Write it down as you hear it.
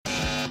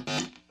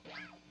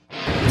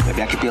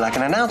Maybe I could be like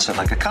an announcer,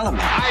 like a color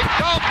man. I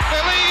don't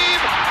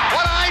believe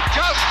what I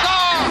just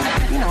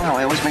saw! You know how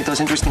I always make those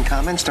interesting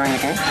comments during the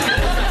game?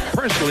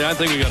 Personally, I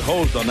think you got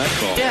hosed on that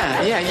call.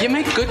 Yeah, you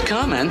make good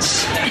comments.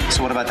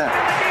 So what about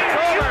that?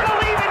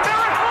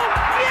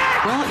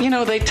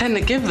 Well, they tend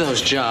to give those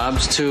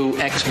jobs to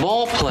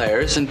ex-ball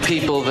players and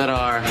people that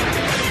are,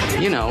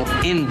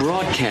 in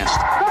broadcast.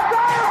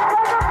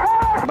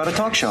 What about a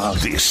talk show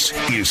host? This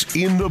is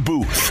In the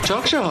Booth.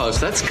 Talk show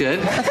host, that's good.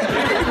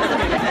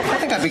 I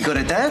think I'd be good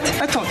at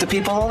that. I talk to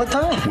people all the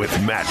time. With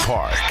Matt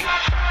Park.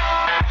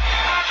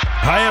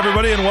 Hi,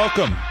 everybody, and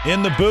welcome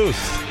In the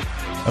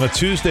Booth on a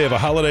Tuesday of a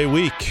holiday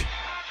week.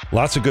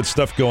 Lots of good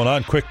stuff going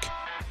on. Quick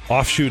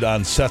offshoot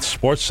on Seth's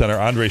Sports Center.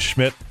 Andre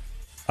Schmidt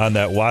on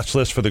that watch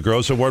list for the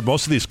Groves Award.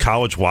 Most of these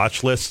college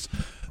watch lists,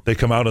 they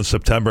come out in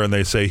September and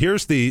they say,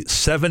 here's the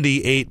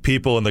 78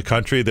 people in the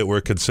country that we're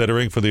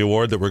considering for the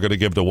award that we're going to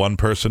give to one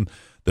person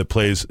that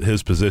plays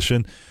his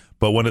position.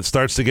 But when it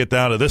starts to get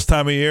down to this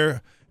time of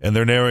year and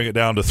they're narrowing it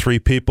down to 3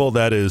 people,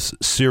 that is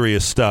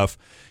serious stuff.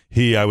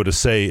 He, I would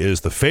say,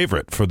 is the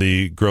favorite for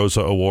the Groves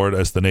Award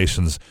as the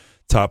nation's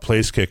top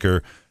place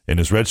kicker. In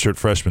his redshirt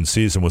freshman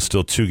season with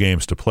still 2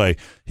 games to play,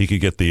 he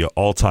could get the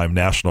all-time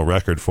national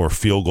record for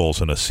field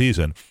goals in a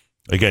season.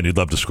 Again, you'd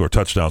love to score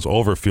touchdowns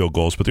over field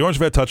goals, but the Orange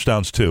have had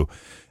touchdowns too,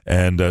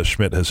 and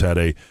Schmidt has had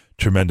a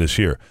tremendous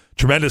year.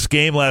 Tremendous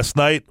game last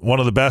night, one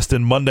of the best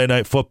in Monday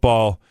Night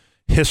Football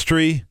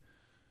history.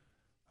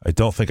 I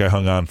don't think I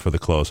hung on for the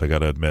close, I got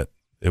to admit.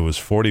 It was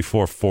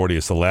 44-40.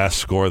 It's the last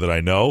score that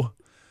I know,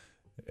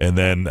 and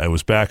then I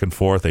was back and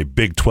forth. A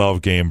Big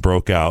 12 game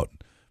broke out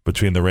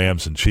between the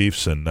Rams and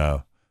Chiefs, and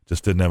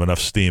just didn't have enough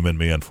steam in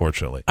me,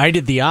 unfortunately. I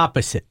did the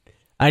opposite.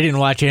 I didn't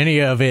watch any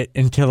of it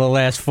until the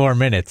last 4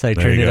 minutes. I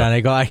turned it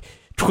on.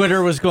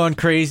 Twitter was going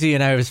crazy,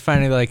 and I was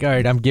finally like, all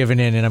right, I'm giving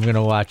in, and I'm going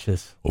to watch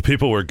this. Well,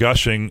 people were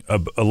gushing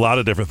a lot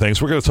of different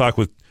things. We're going to talk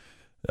with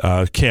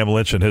Cam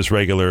Lynch and his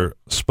regular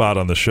spot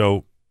on the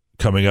show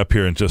coming up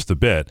here in just a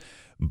bit.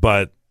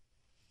 But,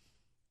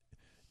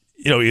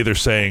 either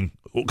saying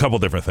a couple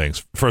different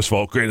things. First of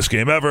all, greatest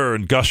game ever,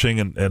 and gushing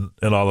and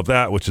all of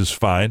that, which is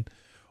fine.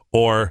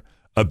 Or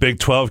a Big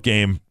 12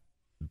 game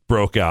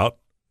broke out,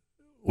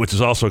 which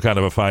is also kind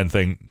of a fine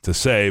thing to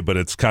say, but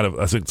it's kind of,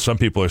 I think some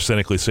people are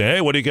cynically saying,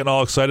 hey, what are you getting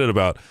all excited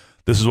about?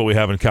 This is what we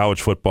have in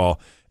college football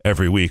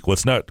every week. Well,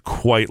 it's not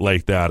quite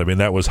like that. I mean,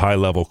 that was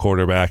high-level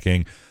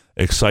quarterbacking,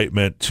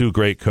 excitement, 2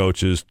 great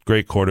coaches,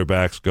 great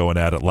quarterbacks going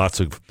at it, lots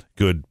of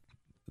good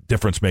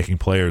difference-making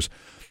players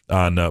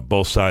on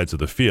both sides of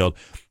the field.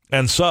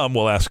 And some,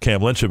 we'll ask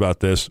Cam Lynch about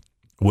this,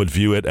 would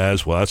view it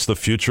as, well, that's the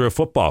future of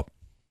football.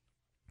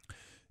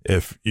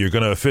 If you're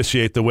going to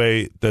officiate the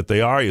way that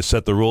they are, you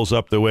set the rules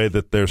up the way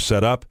that they're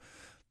set up,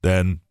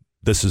 then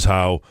this is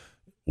how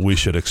we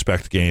should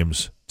expect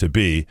games to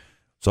be.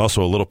 It's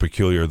also a little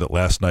peculiar that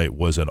last night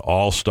was an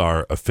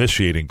all-star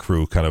officiating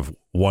crew, kind of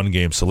one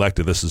game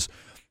selected. This is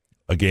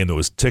a game that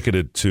was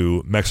ticketed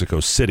to Mexico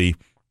City,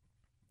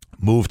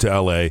 moved to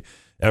L.A.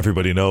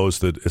 Everybody knows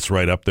that it's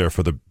right up there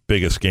for the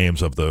biggest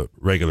games of the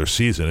regular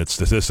season. It's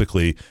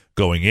statistically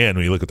going in.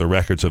 When you look at the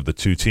records of the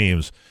 2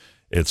 teams,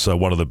 it's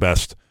one of the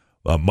best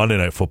Monday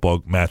Night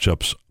Football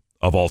matchups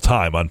of all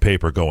time on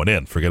paper going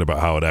in. Forget about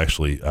how it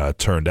actually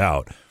turned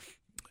out.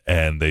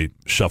 And they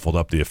shuffled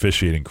up the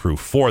officiating crew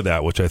for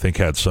that, which I think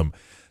had some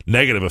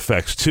negative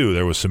effects too.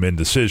 There was some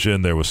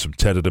indecision. There was some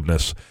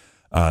tentativeness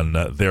on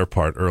their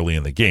part early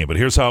in the game. But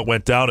here's how it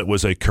went down. It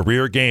was a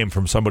career game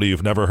from somebody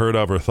you've never heard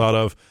of or thought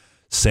of,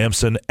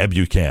 Samson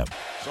Ebukam.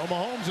 So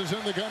Mahomes is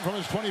in the gun from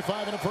his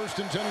 25 and a 1st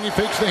and 10, and he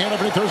fakes the handoff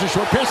and he throws a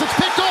short pass. It's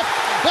picked off.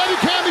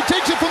 Ebukam, he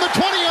takes it from the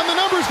 20 on the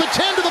numbers, the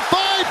 10 to the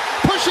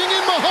 5, pushing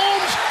in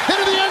Mahomes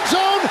into the end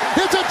zone.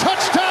 It's a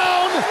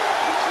touchdown.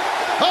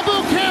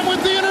 Ebukam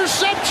with the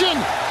interception,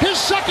 his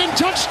 2nd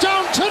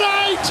touchdown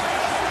tonight.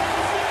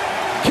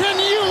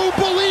 Can you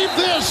believe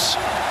this?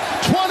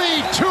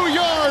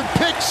 22-yard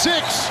pick 6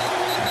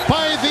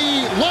 by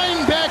the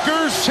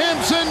linebacker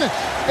Samson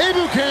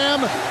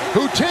Ebukam,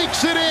 who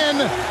takes it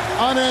in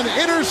on an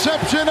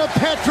interception of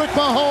Patrick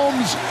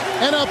Mahomes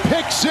and a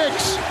pick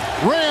 6.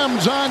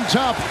 Rams on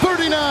top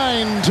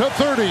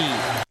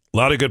 39-30. A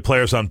lot of good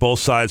players on both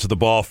sides of the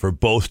ball for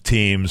both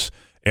teams.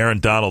 Aaron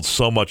Donald's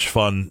so much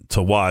fun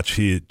to watch.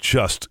 He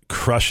just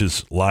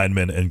crushes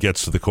linemen and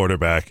gets to the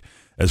quarterback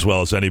as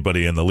well as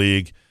anybody in the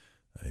league.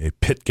 A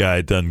Pitt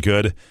guy done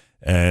good.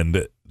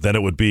 And then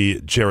it would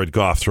be Jared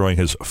Goff throwing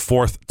his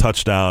 4th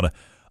touchdown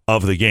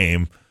of the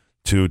game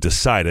to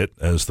decide it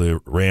as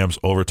the Rams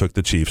overtook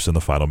the Chiefs in the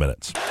final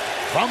minutes.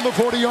 From the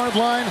 40-yard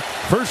line,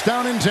 1st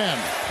down and 10.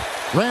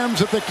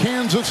 Rams at the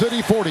Kansas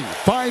City 40,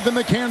 5 in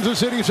the Kansas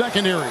City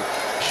secondary.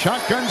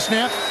 Shotgun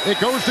snap, it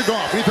goes to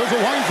Goff. He throws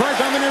a line drive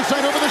down the near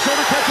side, over the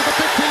shoulder, catch at the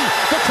 15,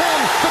 the 10,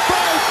 the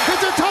 5.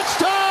 It's a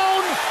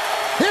touchdown!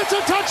 It's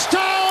a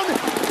touchdown!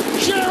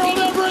 Gerald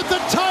Everett,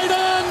 the tight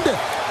end.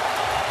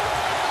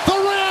 The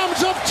Rams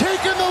have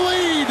taken the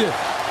lead.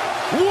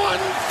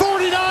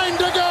 1:49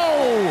 to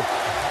go.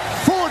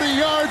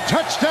 40-yard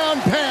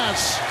touchdown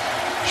pass.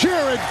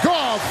 Jared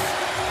Goff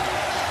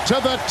to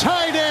the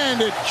tight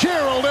end,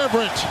 Gerald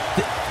Everett.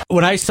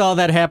 When I saw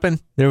that happen,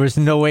 there was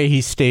no way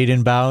he stayed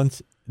in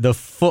bounds. The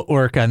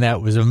footwork on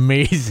that was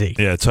amazing.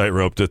 Yeah,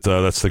 tight-roped it.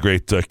 That's the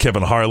great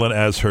Kevin Harlan,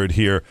 as heard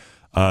here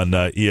on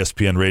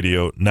ESPN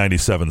Radio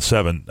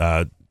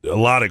 97.7. A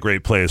lot of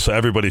great plays, so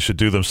everybody should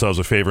do themselves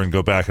a favor and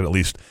go back and at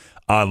least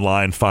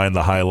online find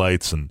the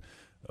highlights and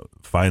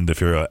find,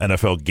 if you're an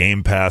NFL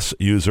Game Pass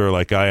user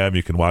like I am,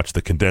 you can watch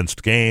the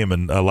condensed game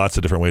and lots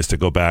of different ways to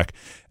go back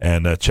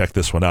and check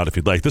this one out if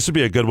you'd like. This would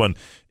be a good one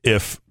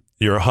if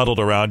you're huddled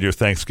around your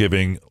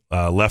Thanksgiving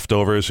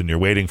leftovers and you're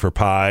waiting for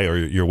pie, or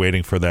you're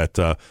waiting for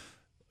that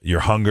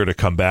your hunger to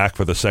come back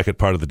for the second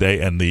part of the day,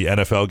 and the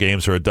NFL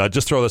games are a dud.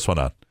 Just throw this one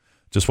on.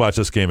 Just watch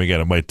this game again.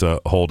 It might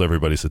hold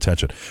everybody's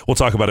attention. We'll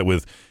talk about it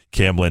with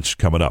Cam Lynch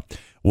coming up.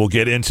 We'll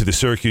get into the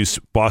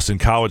Syracuse-Boston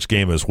College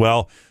game as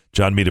well.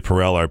 John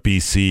Meterparel, our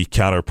BC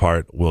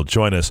counterpart, will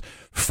join us,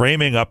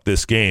 framing up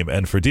this game.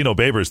 And for Dino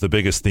Babers, the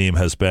biggest theme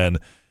has been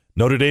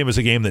Notre Dame is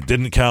a game that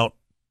didn't count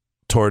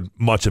toward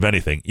much of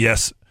anything.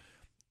 Yes,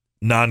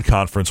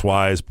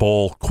 non-conference-wise,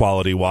 bowl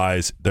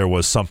quality-wise, there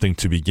was something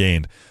to be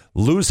gained.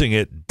 Losing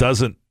it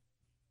doesn't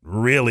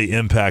really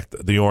impact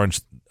the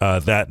Orange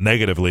that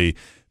negatively,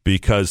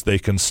 because they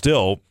can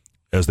still,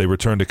 as they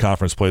return to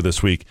conference play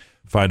this week,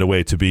 find a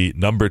way to be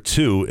number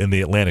 2 in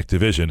the Atlantic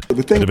Division,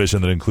 the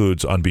division that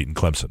includes unbeaten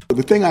Clemson.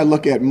 The thing I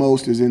look at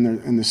most is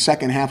in the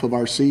second half of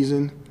our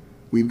season,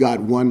 we've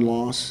got one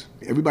loss.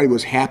 Everybody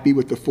was happy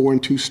with the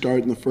 4-2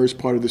 start in the first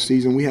part of the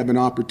season. We have an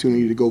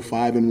opportunity to go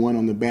 5-1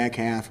 on the back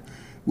half,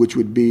 which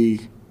would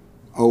be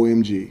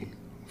OMG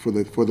for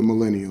the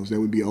millennials. That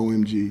would be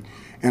OMG.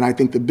 And I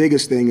think the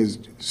biggest thing is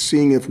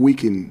seeing if we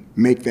can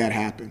make that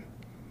happen.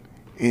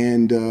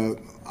 And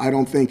I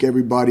don't think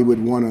everybody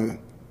would want to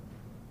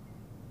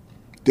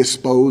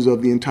dispose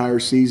of the entire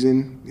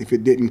season if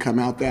it didn't come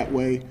out that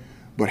way.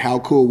 But how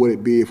cool would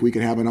it be if we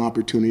could have an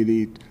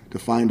opportunity to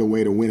find a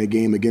way to win a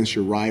game against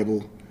your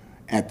rival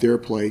at their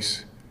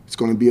place? It's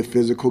going to be a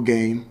physical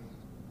game.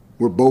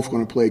 We're both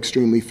going to play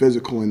extremely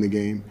physical in the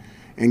game,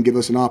 and give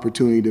us an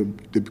opportunity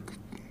to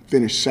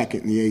finish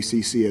second in the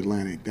ACC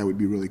Atlantic. That would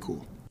be really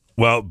cool.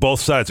 Well, both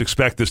sides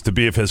expect this to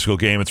be a physical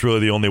game. It's really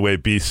the only way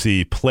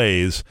BC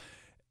plays.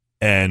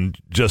 And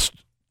just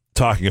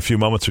talking a few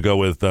moments ago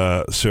with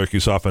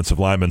Syracuse offensive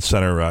lineman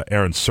center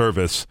Aaron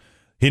Service,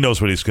 he knows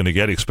what he's going to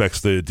get. He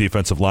expects the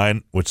defensive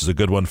line, which is a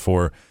good one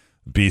for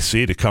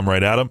BC, to come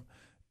right at him.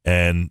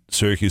 And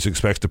Syracuse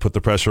expects to put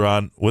the pressure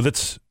on with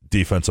its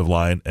defensive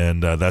line,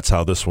 and that's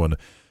how this one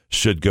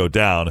should go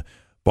down.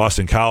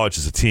 Boston College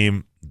is a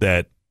team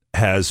that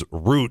has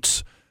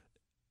roots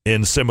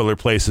in similar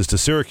places to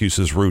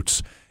Syracuse's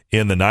roots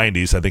in the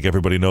 90s. I think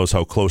everybody knows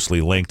how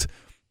closely linked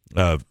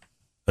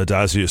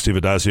Steve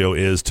Adazio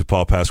is to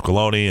Paul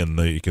Pasqualoni, and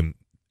you can,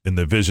 in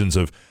the visions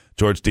of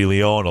George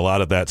DeLeon, a lot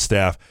of that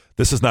staff.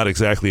 This is not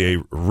exactly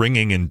a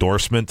ringing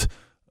endorsement.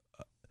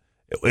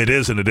 It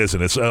is and it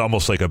isn't. It's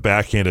almost like a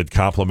backhanded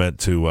compliment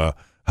to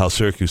how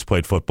Syracuse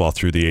played football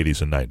through the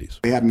 80s and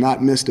 90s. They have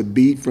not missed a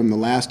beat from the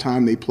last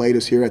time they played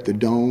us here at the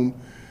Dome.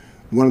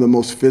 One of the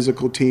most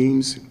physical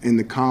teams in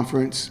the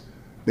conference.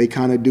 They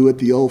kind of do it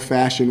the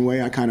old-fashioned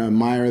way. I kind of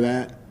admire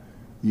that.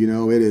 You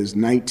know, it is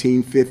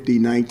 1950,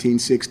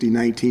 1960,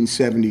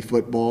 1970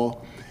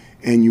 football,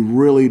 and you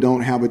really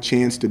don't have a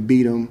chance to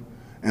beat them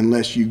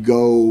unless you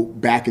go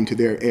back into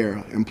their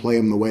era and play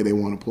them the way they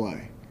want to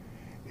play.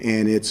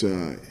 And it's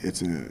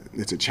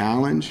a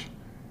challenge,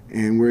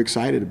 and we're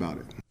excited about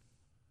it.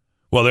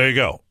 Well, there you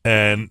go.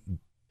 And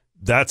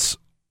that's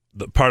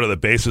the part of the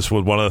basis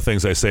with one of the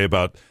things I say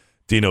about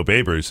Dino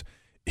Babers.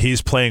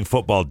 He's playing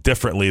football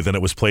differently than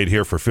it was played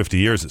here for 50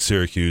 years at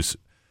Syracuse.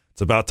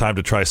 It's about time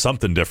to try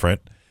something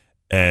different,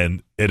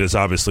 and it has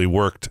obviously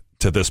worked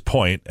to this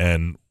point,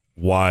 and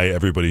why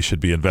everybody should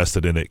be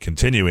invested in it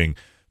continuing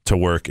to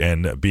work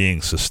and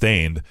being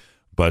sustained.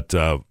 But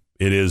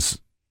it is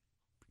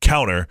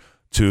counter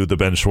to the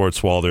Ben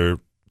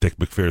Schwartzwalder, Dick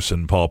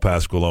McPherson, Paul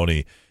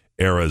Pasqualoni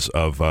eras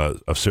of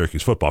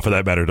Syracuse football. For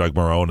that matter, Doug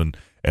Marrone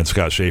and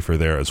Scott Schaefer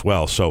there as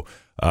well. So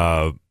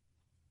I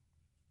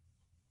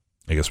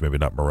guess maybe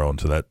not Marrone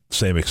to that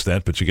same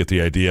extent, but you get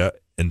the idea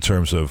in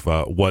terms of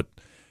what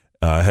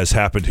has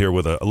happened here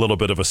with a little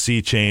bit of a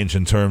sea change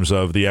in terms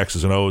of the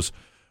X's and O's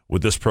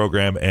with this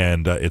program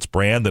and its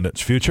brand and its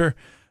future.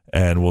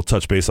 And we'll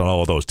touch base on all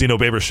of those. Dino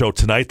Babers show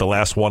tonight, the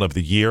last one of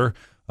the year.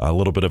 A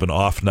little bit of an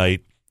off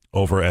night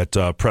over at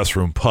Press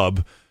Room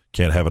Pub.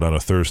 Can't have it on a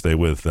Thursday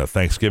with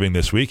Thanksgiving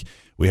this week.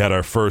 We had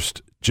our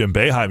first Jim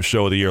Boeheim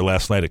show of the year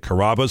last night at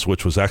Carrabba's,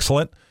 which was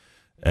excellent.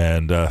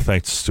 And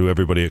thanks to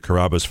everybody at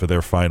Carrabba's for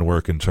their fine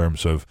work in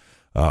terms of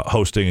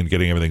hosting and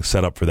getting everything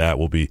set up for that.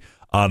 We'll be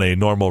on a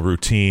normal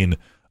routine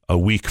a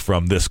week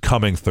from this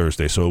coming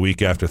Thursday. So a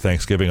week after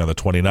Thanksgiving on the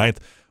 29th,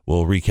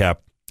 we'll recap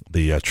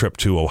the trip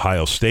to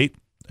Ohio State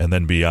and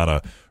then be on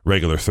a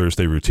regular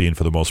Thursday routine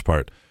for the most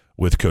part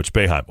with Coach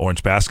Boeheim.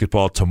 Orange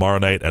basketball tomorrow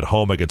night at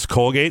home against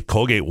Colgate.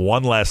 Colgate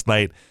won last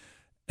night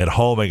at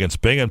home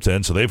against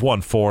Binghamton, so they've won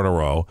 4 in a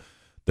row.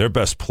 Their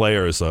best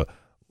player is a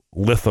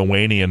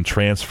Lithuanian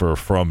transfer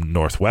from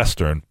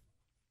Northwestern.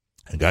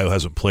 a guy who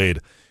hasn't played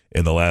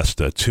in the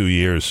last 2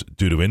 years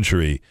due to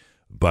injury,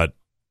 but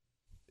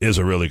is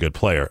a really good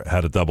player.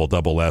 Had a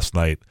double-double last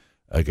night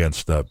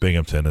against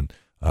Binghamton, and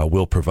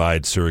will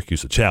provide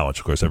Syracuse a challenge.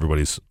 Of course,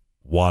 everybody's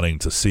wanting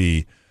to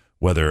see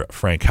whether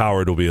Frank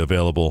Howard will be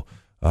available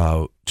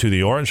to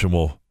the Orange, and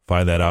we'll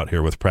find that out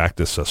here with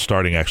practice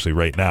starting actually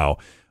right now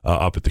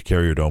up at the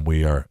Carrier Dome.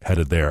 We are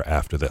headed there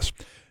after this.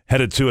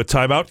 Headed to a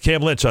timeout.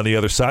 Cam Lynch on the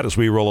other side as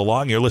we roll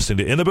along. You're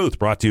listening to In the Booth,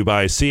 brought to you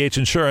by CH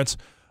Insurance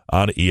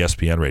on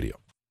ESPN Radio.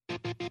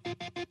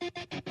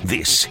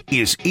 This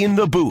is In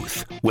the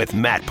Booth with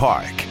Matt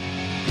Park.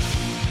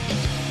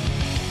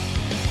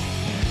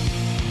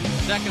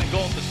 Second and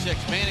goal at the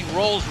 6. Manning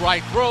rolls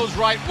right, throws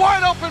right,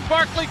 wide open.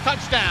 Barkley,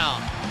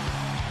 touchdown.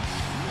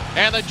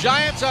 And the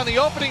Giants on the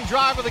opening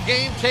drive of the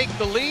game take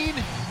the lead.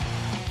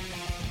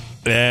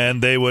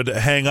 And they would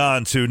hang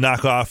on to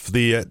knock off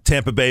the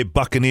Tampa Bay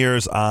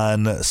Buccaneers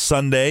on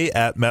Sunday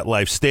at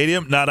MetLife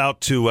Stadium. Not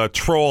out to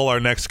troll our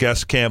next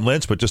guest, Cam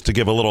Lynch, but just to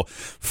give a little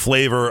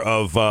flavor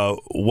of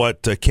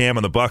what Cam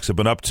and the Bucs have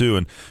been up to.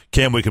 And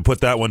Cam, we can put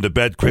that one to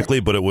bed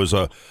quickly, but it was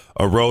a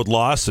road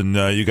loss, and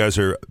you guys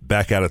are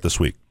back at it this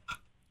week.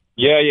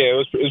 Yeah,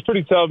 it was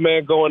pretty tough,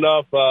 man. Going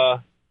up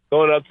to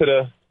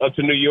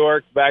New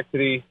York, back to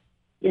the.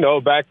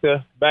 Back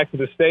to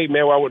the state,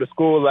 man, where I went to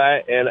school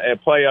at and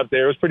play up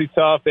there. It was pretty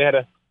tough. They had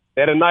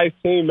a nice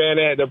team, man.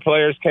 The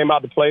players came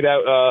out to play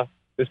that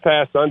this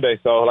past Sunday.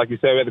 So, like you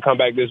said, we had to come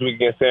back this week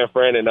against San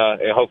Fran and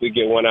hopefully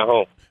get one at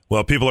home.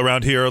 Well, people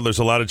around here, there's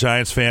a lot of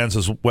Giants fans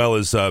as well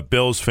as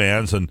Bills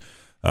fans, and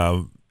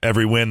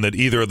every win that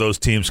either of those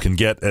teams can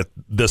get at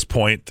this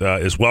point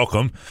is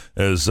welcome,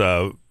 as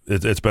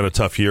it's been a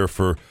tough year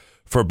for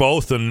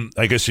both, and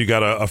I guess you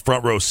got a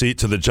front row seat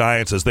to the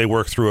Giants as they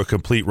work through a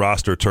complete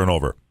roster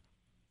turnover.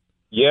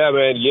 Yeah,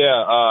 man,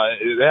 yeah.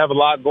 They have a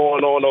lot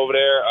going on over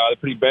there. They're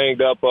pretty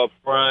banged up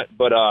front,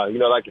 but,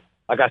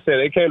 like I said,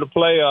 they came to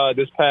play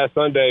this past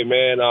Sunday,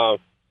 man.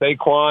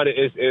 Saquon,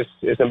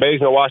 it's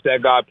amazing to watch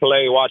that guy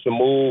play, watch him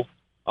move,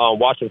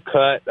 watch him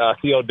cut,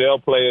 see Odell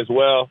play as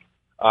well.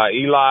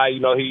 Eli,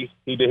 he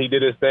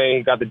did his thing.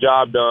 He got the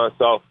job done,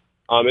 so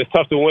it's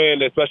tough to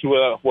win, especially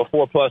with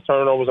 4+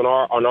 turnovers on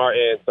our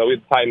end. So we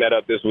have to tighten that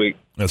up this week.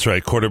 That's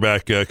right.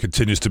 Quarterback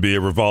continues to be a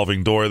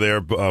revolving door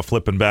there,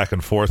 flipping back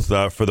and forth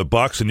for the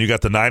Bucs. And you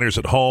got the Niners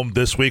at home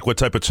this week. What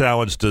type of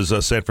challenge does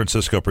San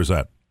Francisco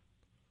present?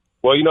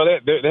 Well,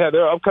 they have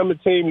their upcoming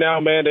team now,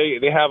 man.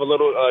 They have a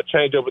little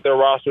change up with their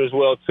roster as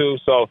well too.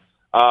 So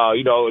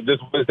this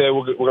Wednesday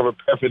we're going to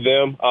prepare for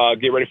them,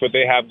 get ready for what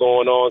they have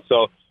going on.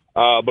 So,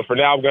 but for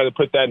now, we're going to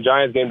put that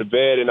Giants game to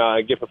bed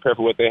and get prepared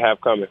for what they have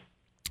coming.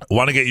 I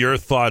want to get your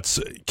thoughts,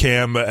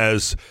 Cam,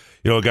 as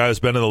a guy who's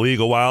been in the league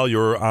a while. You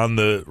were on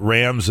the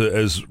Rams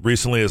as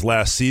recently as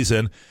last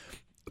season.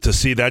 To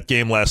see that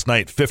game last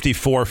night,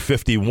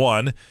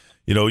 54-51,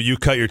 you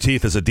cut your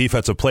teeth as a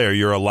defensive player.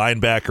 You're a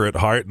linebacker at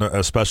heart and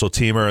a special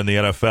teamer in the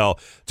NFL.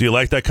 Do you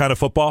like that kind of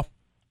football?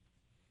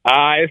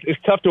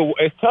 It's tough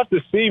to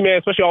see, man,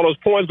 especially all those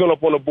points going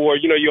up on the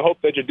board. You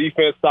hope that your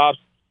defense stops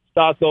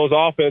those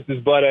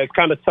offenses, but it's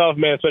kind of tough,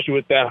 man, especially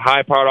with that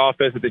high-powered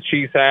offense that the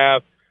Chiefs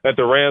have, that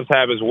the Rams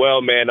have as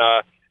well, man.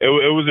 It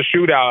was a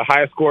shootout,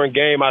 highest scoring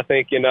game, I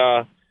think, in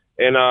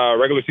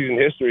regular season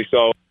history.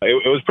 So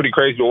it was pretty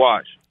crazy to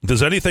watch.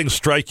 Does anything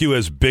strike you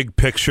as big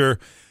picture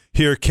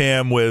here,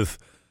 Cam, with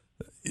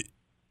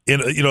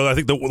I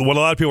think what a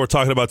lot of people are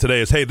talking about today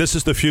is, hey, this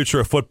is the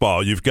future of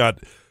football. You've got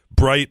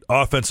bright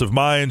offensive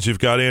minds. You've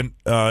got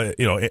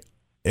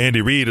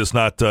Andy Reid is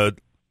not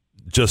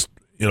just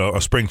a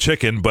spring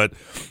chicken, but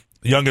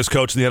youngest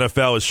coach in the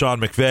NFL is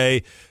Sean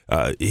McVay.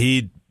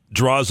 He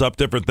draws up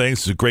different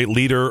things. He's a great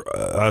leader,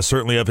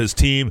 certainly, of his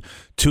team.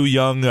 2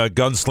 young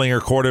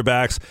gunslinger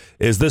quarterbacks.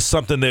 Is this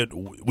something that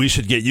we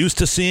should get used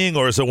to seeing,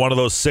 or is it one of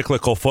those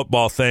cyclical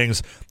football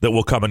things that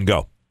will come and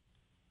go?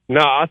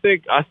 No, I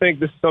think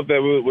this is something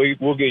that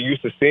we'll get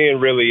used to seeing,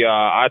 really.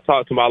 I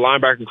talked to my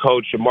linebacker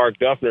coach, Mark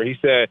Duffner. He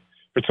said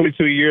for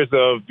 22 years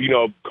of,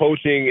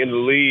 coaching in the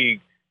league,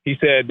 he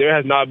said there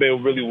has not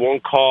been really one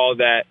call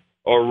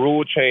or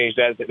rule change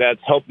that's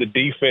helped the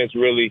defense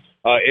really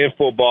in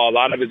football. A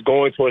lot of it's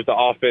going towards the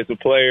offensive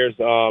players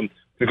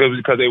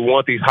because they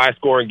want these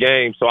high-scoring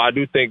games. So I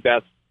do think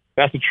that's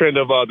the trend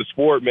of the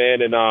sport,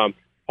 man, and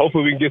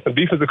hopefully we can get some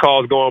defensive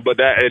calls going, but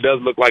it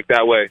does look like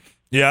that way.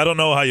 Yeah, I don't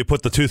know how you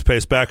put the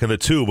toothpaste back in the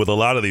tube with a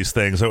lot of these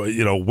things.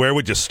 Where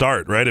would you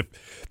start, right?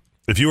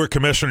 If you were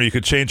commissioner, you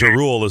could change a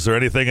rule. Is there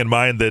anything in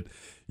mind that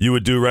you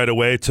would do right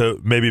away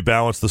to maybe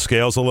balance the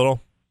scales a little?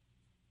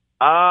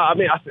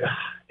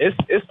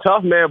 It's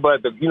tough, man.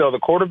 But the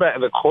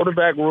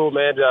quarterback rule,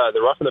 man, the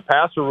roughing the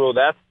passer rule,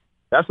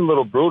 that's a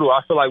little brutal.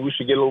 I feel like we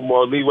should get a little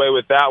more leeway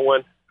with that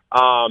one.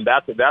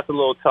 That's a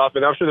little tough,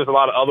 and I'm sure there's a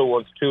lot of other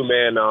ones too,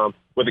 man.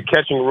 With the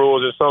catching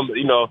rules, there's some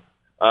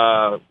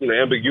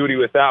ambiguity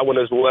with that one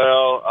as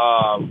well.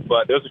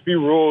 But there's a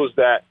few rules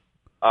that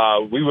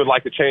we would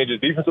like to change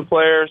as defensive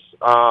players,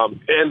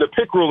 and the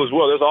pick rule as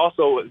well. There's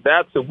also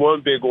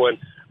one big one.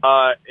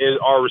 Is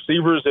our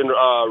receivers and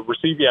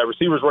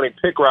receivers running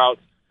pick routes.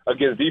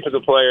 against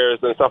defensive players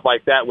and stuff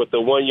like that with the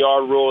 1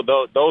 yard rule.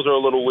 Those are a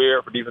little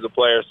weird for defensive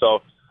players.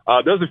 So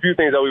there's a few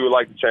things that we would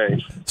like to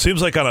change.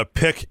 Seems like on a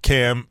pick,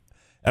 Cam,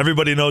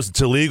 everybody knows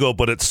it's illegal,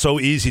 but it's so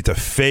easy to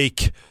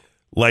fake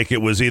like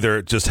it was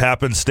either just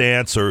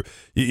happenstance, or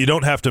you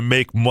don't have to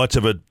make much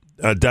of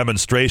a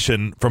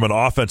demonstration from an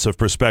offensive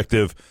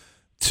perspective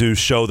to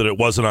show that it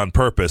wasn't on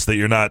purpose, that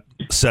you're not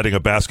setting a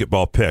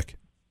basketball pick.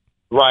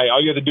 Right.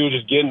 All you have to do is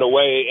just get in the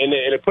way. And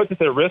it puts us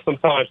at risk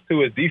sometimes,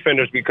 too, as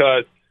defenders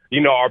because,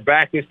 our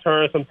back is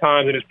turned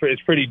sometimes, and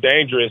it's pretty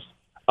dangerous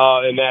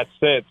in that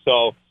sense.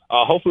 So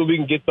hopefully we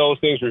can get those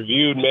things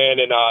reviewed, man,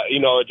 and,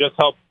 it just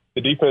helps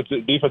the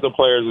defensive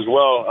players as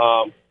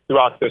well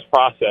throughout this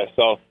process.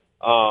 So,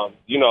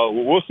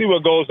 we'll see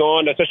what goes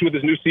on, especially with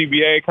this new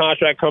CBA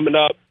contract coming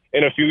up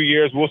in a few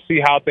years. We'll see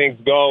how things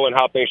go and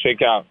how things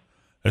shake out.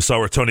 I saw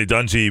where Tony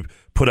Dungy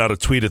put out a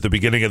tweet at the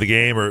beginning of the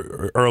game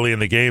or early in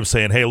the game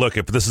saying, hey, look,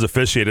 if this is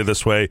officiated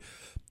this way,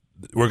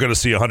 we're going to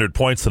see 100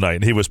 points tonight.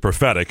 And he was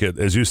prophetic.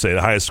 As you say,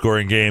 the highest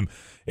scoring game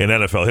in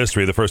NFL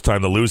history, the first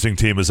time the losing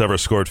team has ever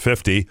scored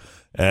 50,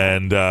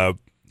 and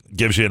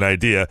gives you an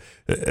idea.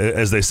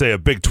 As they say, a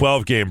Big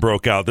 12 game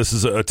broke out. This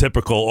is a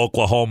typical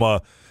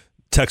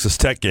Oklahoma-Texas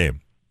Tech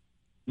game.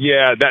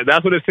 Yeah,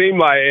 that's what it seemed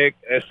like.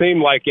 It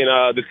seemed like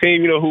the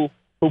team,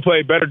 who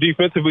played better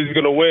defensively is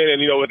going to win.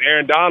 And, with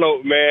Aaron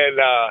Donald, man,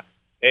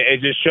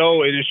 it just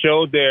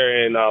showed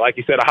there. And like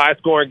you said, a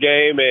high-scoring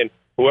game, and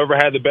whoever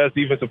had the best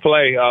defensive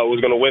play was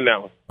going to win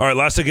that one. All right,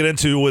 lots to get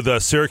into with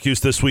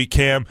Syracuse this week,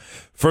 Cam.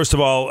 First of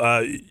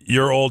all,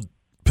 your old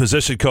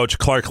position coach,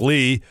 Clark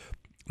Lee,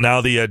 now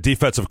the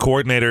defensive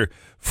coordinator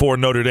for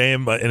Notre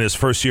Dame in his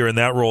first year in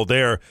that role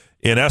there,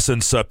 in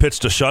essence,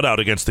 pitched a shutout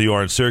against the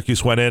Orange.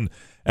 Syracuse went in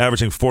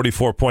averaging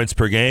 44 points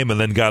per game and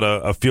then got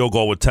a field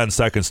goal with 10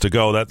 seconds to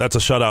go. That's a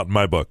shutout in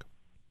my book.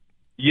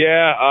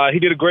 Yeah, he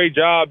did a great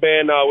job,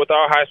 man, with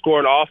our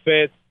high-scoring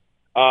offense.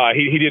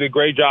 He did a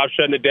great job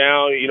shutting it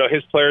down.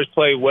 His players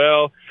played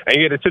well, and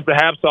he had to tip the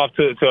hats off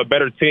to a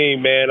better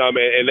team, man,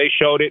 and they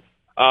showed it.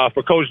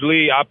 For Coach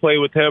Lee, I played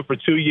with him for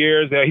 2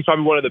 years. He's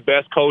probably one of the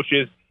best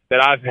coaches that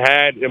I've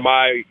had in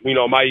my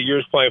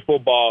years playing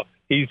football.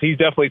 He's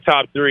definitely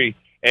top three.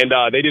 And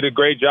they did a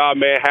great job,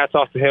 man. Hats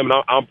off to him,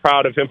 and I'm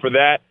proud of him for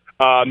that.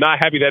 I'm not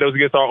happy that it was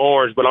against our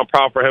Orange, but I'm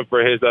proud for him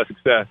for his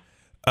success.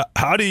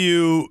 How do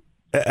you,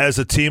 as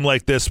a team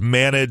like this,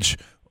 manage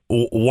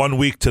 1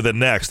 week to the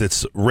next?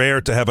 It's rare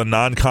to have a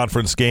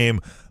non-conference game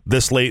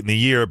this late in the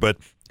year, but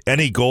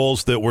any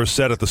goals that were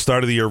set at the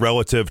start of the year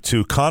relative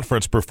to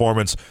conference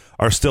performance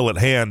are still at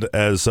hand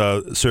as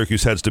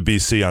Syracuse heads to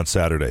BC on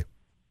Saturday.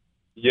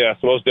 Yes,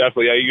 most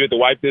definitely. You have to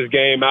wipe this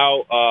game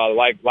out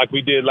like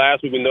we did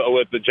last week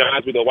with the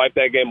Giants. We're going to wipe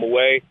that game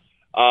away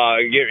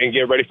and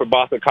get ready for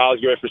Boston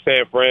College, get ready for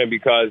San Fran,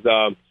 because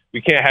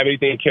we can't have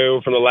anything carry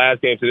over from the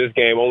last game to this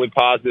game, only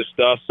positive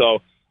stuff. So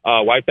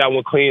wipe that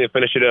one clean and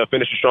finish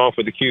it strong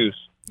for the Qs.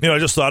 I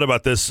just thought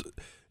about this,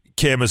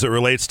 Kim, as it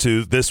relates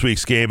to this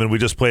week's game, and we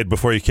just played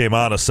before you came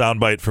on a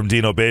soundbite from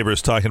Dino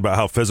Babers talking about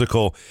how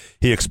physical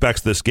he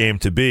expects this game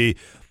to be.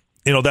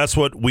 That's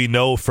what we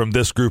know from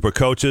this group of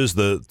coaches,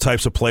 the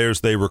types of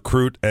players they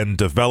recruit and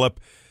develop.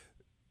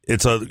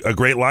 It's a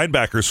great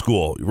linebacker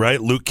school,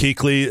 right? Luke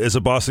Kuechly is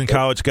a Boston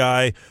College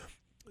guy.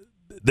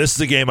 This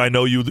is a game I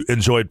know you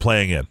enjoyed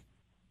playing in.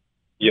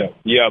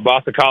 Yeah.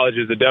 Boston College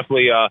is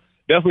definitely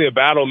a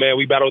battle, man.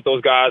 We battled with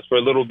those guys for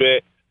a little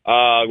bit.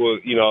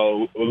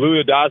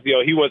 Louis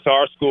Adazio, he went to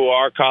our school,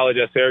 our college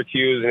at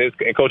Syracuse,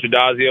 and Coach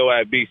Adazio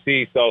at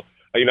BC. So,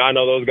 I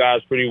know those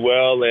guys pretty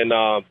well, and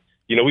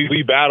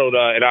we battled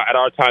at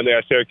our time there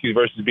at Syracuse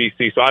versus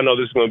BC. So I know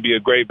this is going to be a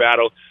great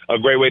battle, a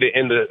great way to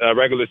end the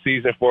regular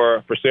season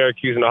for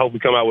Syracuse, and I hope we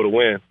come out with a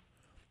win.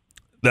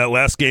 That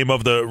last game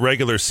of the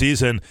regular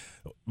season,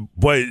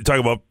 boy, talk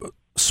about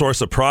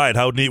source of pride.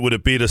 How neat would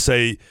it be to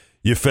say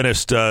you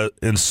finished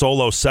in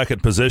solo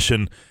second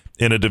position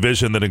in a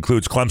division that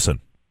includes Clemson?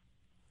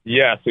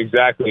 Yes,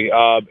 exactly,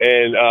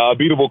 and a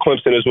beatable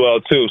Clemson as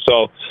well too.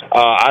 So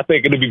I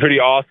think it would be pretty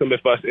awesome if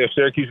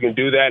Syracuse can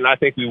do that, and I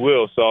think we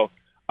will. So.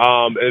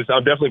 I'm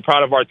definitely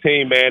proud of our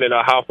team, man, and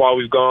how far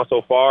we've gone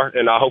so far,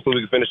 and hopefully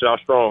we can finish it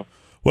out strong.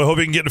 Well, I hope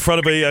you can get in front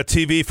of a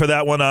TV for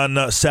that one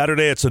on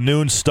Saturday. It's a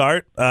noon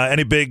start.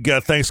 Any big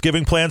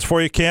Thanksgiving plans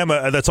for you, Cam?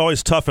 That's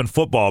always tough in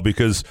football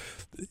because,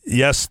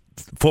 yes,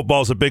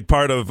 football is a big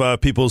part of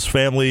people's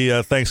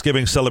family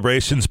Thanksgiving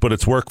celebrations, but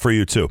it's work for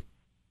you too.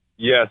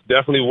 Yes,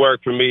 definitely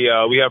work for me.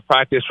 We have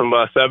practice from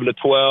 7 to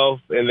 12,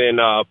 and then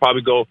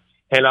probably go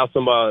hand out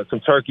some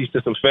turkeys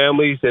to some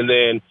families, and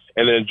then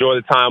enjoy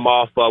the time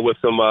off with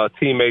some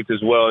teammates as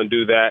well, and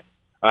do that.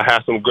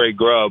 Have some great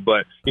grub,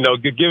 but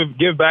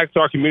give back to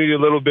our community a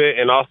little bit,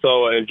 and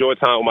also enjoy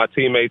time with my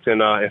teammates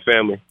and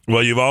family.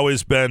 Well, you've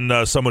always been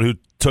someone who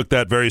took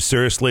that very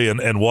seriously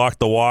and walked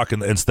the walk,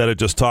 and instead of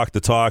just talk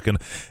the talk, and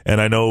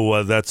I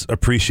know that's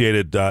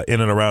appreciated in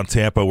and around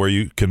Tampa, where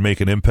you can make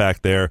an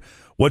impact there.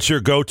 What's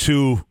your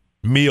go-to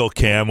meal,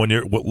 Cam, when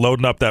you're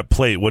loading up that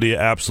plate? What do you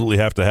absolutely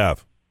have to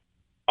have?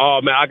 Oh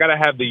man, I gotta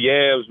have the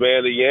yams,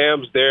 man. The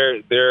yams,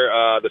 they're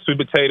the sweet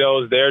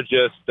potatoes. They're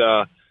just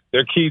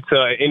they're key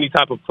to any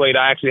type of plate.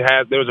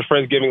 There was a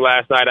Friendsgiving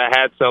last night. I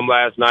had some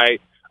last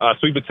night.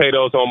 Sweet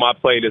potatoes on my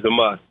plate is a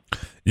must.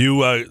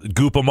 You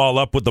goop them all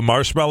up with the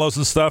marshmallows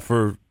and stuff,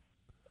 or?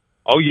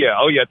 Oh yeah.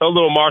 Throw a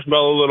little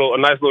marshmallow, a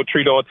nice little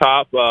treat on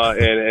top,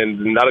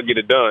 and that'll get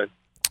it done.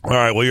 All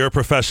right. Well, you're a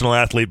professional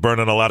athlete,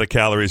 burning a lot of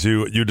calories.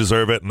 You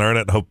deserve it and earn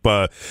it. Hope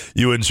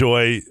you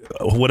enjoy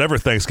whatever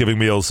Thanksgiving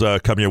meals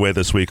come your way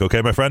this week.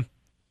 Okay, my friend.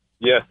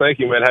 Yes, thank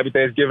you, man. Happy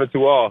Thanksgiving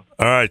to all.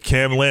 All right,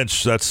 Cam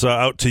Lynch, that's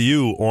out to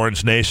you,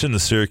 Orange Nation, the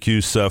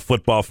Syracuse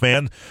football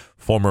fan,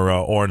 former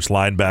Orange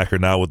linebacker,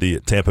 now with the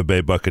Tampa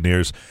Bay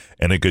Buccaneers,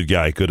 and a good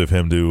guy. Good of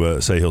him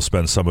to say he'll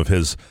spend some of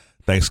his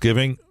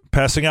Thanksgiving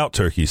passing out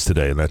turkeys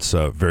today, and that's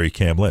very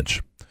Cam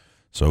Lynch.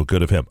 So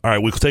good of him. All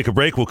right, we'll take a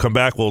break. We'll come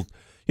back. We'll,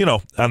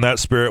 on that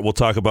spirit, we'll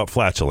talk about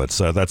flatulence.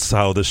 That's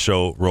how this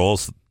show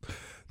rolls.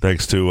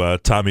 Thanks to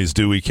Tommy's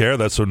Do We Care.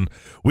 That's when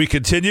we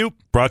continue.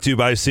 Brought to you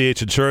by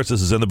CH Insurance.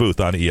 This is In the Booth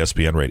on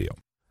ESPN Radio.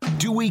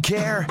 Do we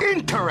care?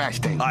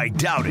 Interesting. I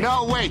doubt it.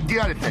 No, wait, the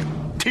other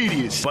thing.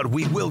 Tedious. But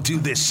we will do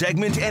this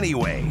segment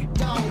anyway.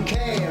 Don't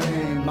care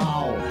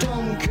anymore.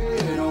 Don't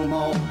care no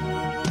more.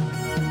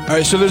 All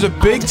right, so there's a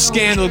big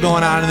scandal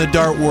going on in the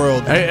dart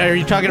world. Are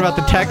you talking about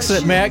the text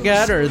that Matt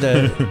got, or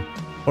the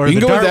you can the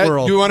go dart with that.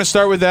 world? Do you want to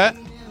start with that?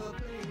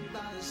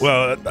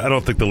 Well, I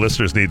don't think the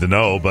listeners need to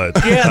know, but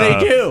yeah, they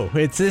do.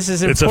 This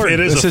is important.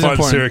 It is a fun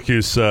important.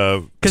 Syracuse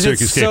because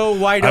it's so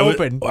wide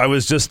open. I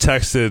was just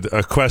texted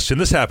a question.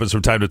 This happens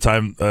from time to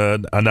time.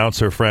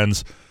 Announcer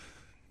friends.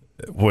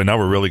 Boy, now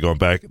we're really going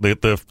back.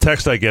 The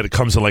text I get, it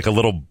comes in like a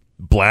little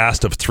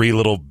blast of 3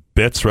 little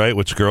bits, right?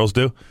 Which girls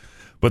do.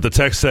 But the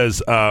text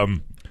says,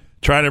 trying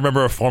to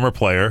remember a former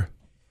player,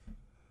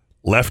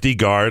 lefty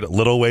guard,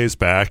 little ways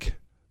back,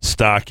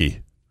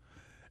 stocky,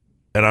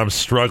 and I'm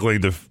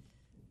struggling to.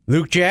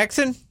 Luke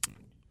Jackson?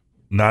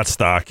 Not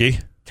stocky.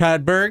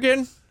 Todd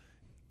Bergen?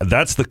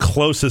 That's the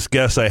closest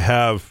guess I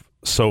have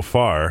so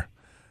far.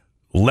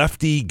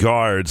 Lefty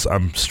guards,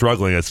 I'm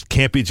struggling. It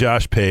can't be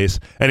Josh Pace.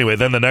 Anyway,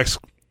 then the next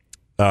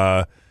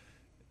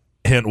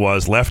hint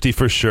was lefty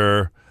for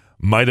sure.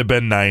 Might have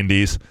been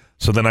 90s.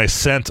 So then I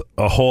sent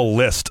a whole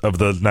list of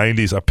the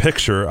 90s, a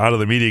picture out of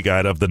the media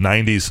guide of the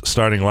 90s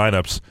starting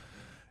lineups.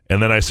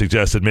 And then I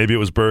suggested maybe it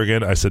was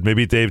Bergen. I said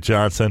maybe Dave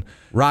Johnson.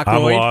 Rock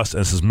I'm Lloyd. lost.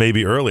 And this is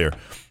maybe earlier.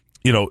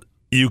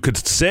 You could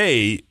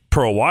say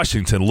Pearl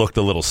Washington looked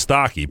a little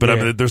stocky, but I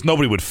mean, there's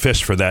nobody would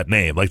fish for that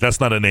name. Like, that's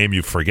not a name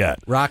you forget.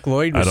 Rock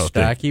Lloyd was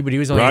stocky, but he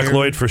was only Rock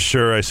Lloyd for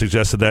sure. I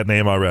suggested that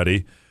name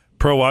already.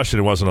 Pearl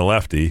Washington wasn't a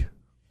lefty.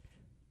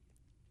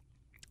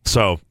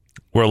 So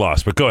we're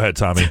lost. But go ahead,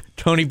 Tommy.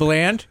 Tony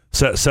Bland?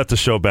 Set the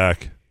show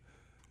back.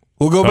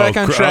 We'll go back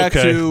on track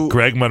to...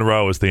 Greg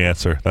Monroe is the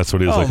answer. That's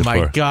what he was looking for.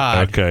 Oh, my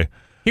God. Okay.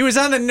 He was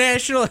on the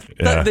national...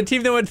 The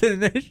team that went to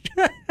the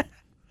national...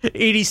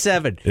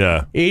 87.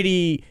 Yeah.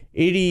 80...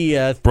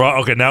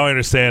 okay, now I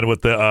understand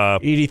what the...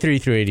 83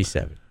 through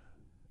 87.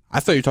 I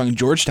thought you were talking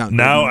Georgetown.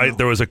 Now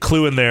there was a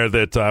clue in there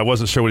that I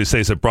wasn't sure what he said.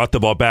 He said, brought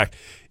the ball back.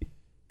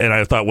 And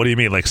I thought, what do you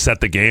mean, like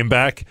set the game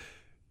back?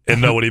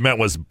 And no, what he meant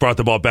was brought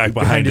the ball back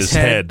behind his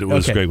head. It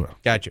was Greg.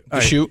 Gotcha.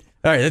 Shoot.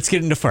 All right, let's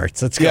get into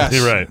farts. Let's go. Yes.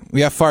 You're right.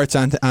 We have farts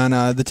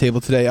on the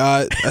table today.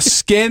 A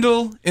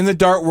scandal in the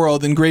dart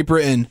world in Great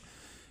Britain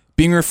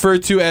being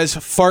referred to as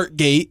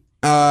Fartgate.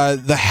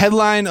 The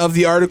headline of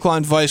the article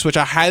on Vice, which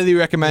I highly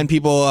recommend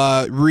people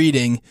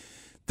reading,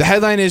 the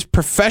headline is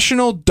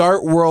Professional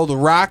Dart World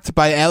Rocked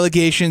by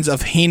Allegations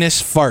of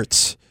Heinous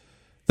Farts.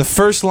 The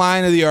first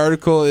line of the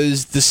article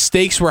is, the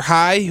stakes were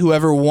high.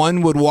 Whoever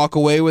won would walk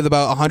away with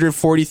about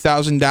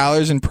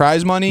 $140,000 in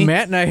prize money.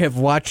 Matt and I have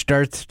watched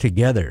darts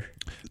together.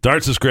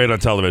 Darts is great on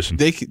television.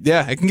 It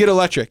can get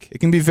electric. It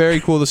can be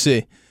very cool to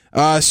see.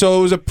 So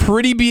it was a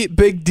pretty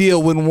big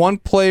deal when one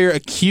player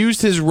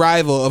accused his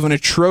rival of an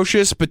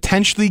atrocious,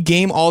 potentially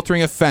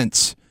game-altering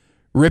offense,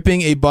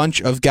 ripping a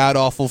bunch of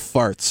god-awful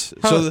farts.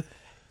 Huh. So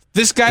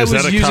this guy was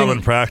using... Is that a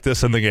common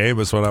practice in the game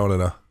is what I want to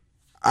know.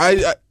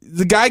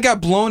 The guy got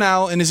blown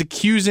out and is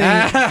accusing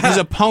his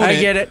opponent. I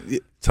get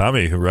it.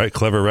 Tommy, right?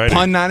 Clever writing.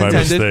 Pun not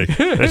intended.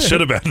 It should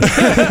have been.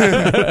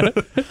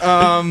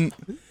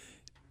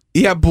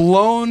 He got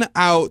blown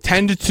out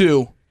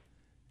 10-2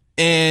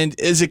 and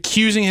is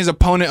accusing his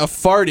opponent of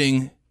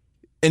farting,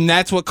 and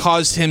that's what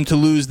caused him to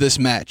lose this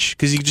match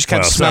because he just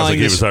kept smelling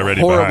he was already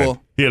horrible. Behind.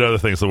 He had other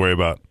things to worry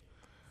about.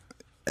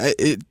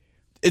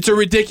 It's a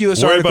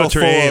ridiculous article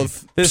full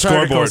of... This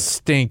scoreboard article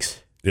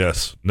stinks.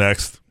 Yes.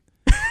 Next.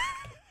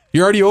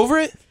 You're already over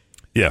it?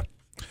 Yeah.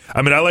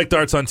 I mean, I like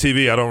darts on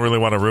TV. I don't really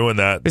want to ruin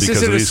that this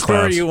because isn't of these a story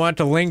clowns. You want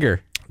to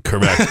linger.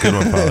 Correct. Good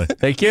one, Polly.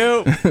 Thank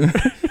you.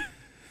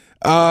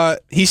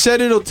 He said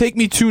it'll take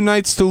me 2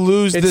 nights to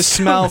lose this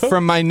smell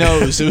from my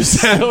nose. It was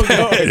so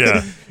good.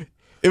 Yeah.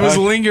 It was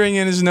lingering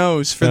in his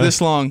nose for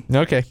this long.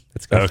 Okay,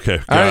 let's go. Okay,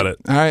 got it.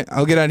 All right,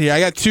 I'll get out of here. I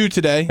got 2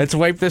 today. Let's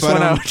wipe this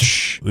one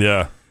out.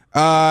 Yeah.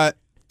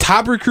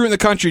 Top recruit in the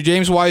country,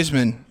 James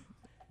Wiseman,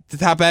 the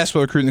top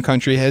basketball recruit in the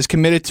country, has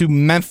committed to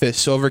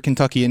Memphis over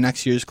Kentucky in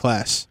next year's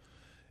class.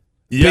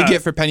 Yeah. Big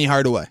hit for Penny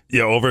Hardaway.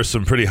 Yeah, over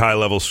some pretty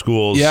high-level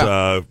schools.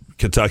 Yeah.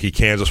 Kentucky,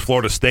 Kansas,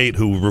 Florida State,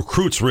 who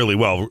recruits really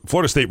well.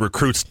 Florida State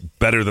recruits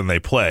better than they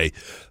play.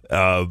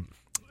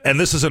 And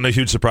this isn't a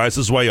huge surprise.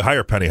 This is why you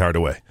hire Penny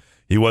Hardaway.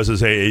 He was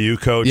his AAU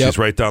coach. Yep. He's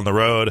right down the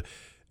road.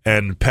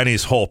 And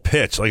Penny's whole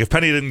pitch, like if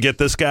Penny didn't get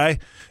this guy,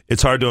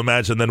 it's hard to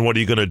imagine then what are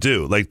you going to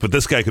do? Like, but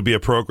this guy could be a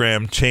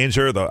program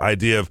changer. The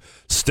idea of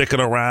sticking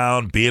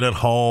around, being at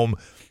home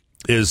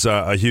is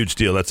a huge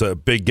deal. That's a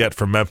big get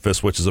for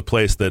Memphis, which is a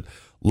place that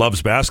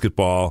loves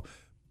basketball.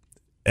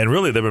 And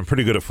really, they've been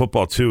pretty good at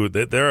football, too.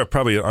 They're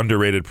probably an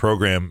underrated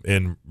program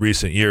in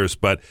recent years.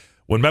 But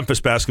when Memphis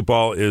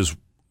basketball is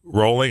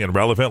rolling and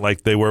relevant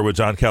like they were with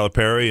John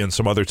Calipari and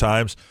some other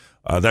times,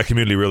 that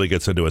community really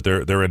gets into it.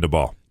 They're into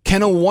ball.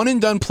 Can a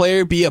one-and-done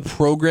player be a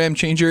program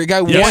changer? A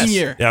guy 1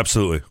 year.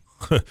 Absolutely.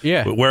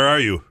 Yeah. But where are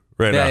you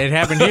right now? It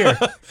happened here.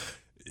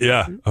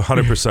 Yeah,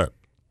 100%.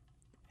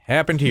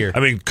 Happened here. I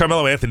mean,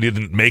 Carmelo Anthony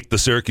didn't make the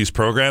Syracuse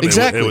program.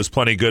 Exactly. It was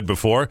plenty good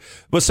before.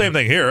 But same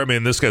thing here. I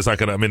mean, this guy's not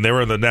going to – I mean, they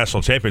were in the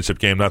national championship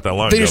game not that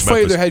long ago. They just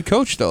fired their head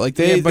coach, though. Like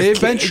they've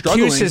been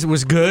struggling. Cuse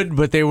was good,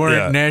 but they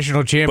weren't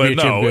national championship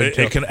but no, good.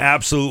 It can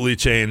absolutely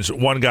change.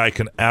 One guy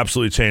can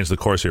absolutely change the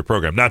course of your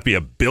program. Not be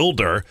a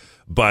builder,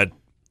 but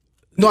 –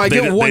 no, I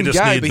get one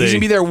guy, but he's going to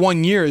be there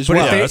 1 year as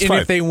well.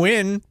 If they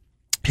win,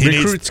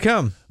 recruits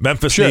come.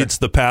 Memphis needs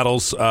the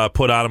paddles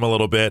put on him a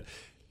little bit.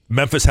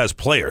 Memphis has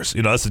players.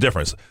 You know, that's the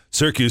difference.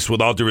 Syracuse,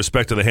 with all due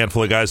respect to the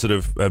handful of guys that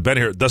have been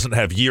here, doesn't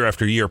have year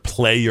after year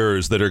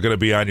players that are going to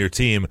be on your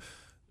team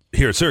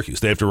here at Syracuse.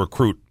 They have to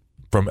recruit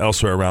from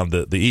elsewhere around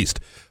the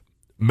East.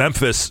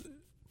 Memphis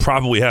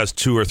probably has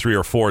 2 or 3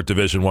 or 4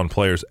 Division I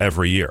players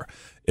every year.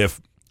 If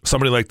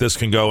somebody like this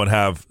can go and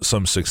have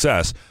some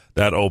success,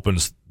 that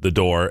opens the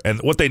door. And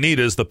what they need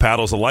is the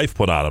paddles of life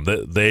put on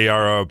them. They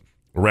are a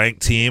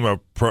ranked team, under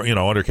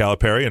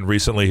Calipari, and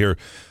recently here,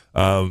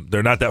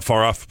 they're not that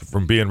far off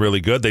from being really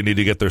good. They need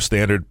to get their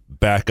standard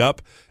back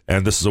up,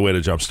 and this is a way to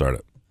jumpstart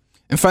it.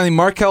 And finally,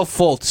 Markelle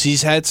Fultz.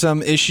 He's had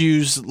some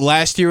issues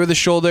last year with his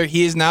shoulder.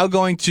 He is now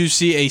going to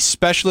see a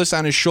specialist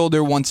on his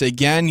shoulder once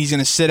again. He's going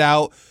to sit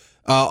out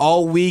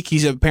all week.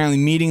 He's apparently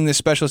meeting this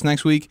specialist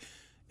next week.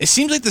 It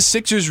seems like the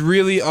Sixers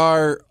really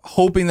are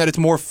hoping that it's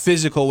more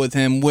physical with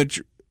him,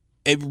 which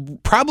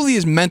it probably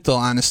is mental,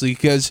 honestly,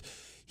 because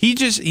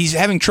he's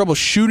having trouble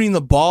shooting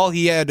the ball.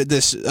 He had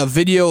a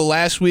video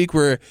last week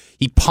where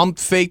he pump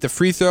faked the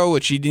free throw,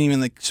 which he didn't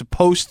even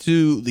supposed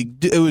to.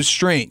 It was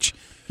strange.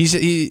 He's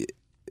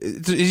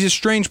a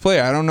strange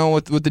player. I don't know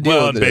what the deal is.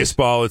 Well, in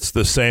baseball, it's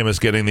the same as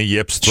getting the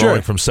yips,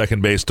 throwing from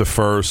second base to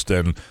first,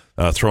 and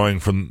throwing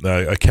from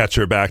a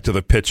catcher back to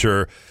the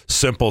pitcher.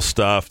 Simple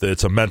stuff.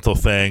 It's a mental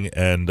thing,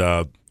 and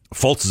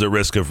Fultz is at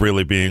risk of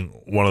really being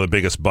one of the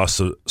biggest busts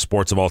of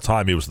sports of all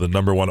time. He was the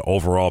number 1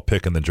 overall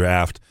pick in the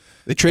draft.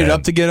 They traded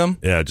up to get him.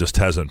 Yeah, it just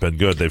hasn't been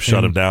good. They've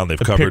shut him down. They've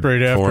covered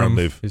for him.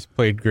 He's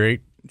played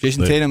great.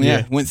 Jason Tatum,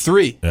 went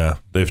 3. Yeah,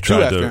 they've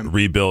tried to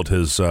rebuild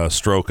his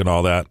stroke and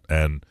all that,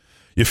 and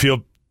you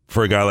feel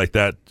for a guy like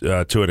that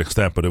to an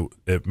extent, but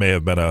it may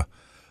have been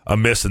a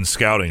miss in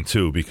scouting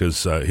too,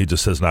 because he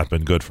just has not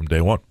been good from day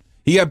one.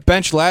 He got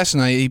benched last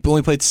night. He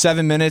only played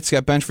 7 minutes,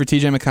 got benched for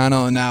TJ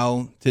McConnell, and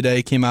now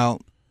today came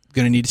out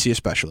going to need to see a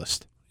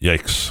specialist.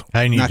 Yikes.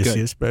 I need to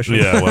see a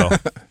specialist. Yeah, well,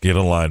 get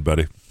in line,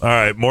 buddy. All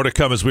right, more to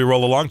come as we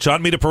roll along.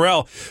 John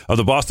Meterparel of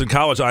the Boston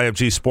College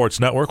IMG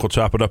Sports Network. We'll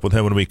chop it up with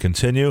him when we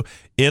continue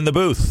in the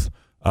booth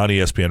on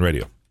ESPN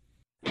Radio.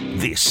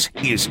 This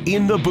is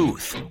In the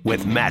Booth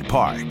with Matt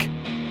Park.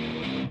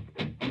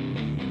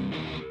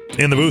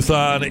 In the booth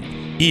on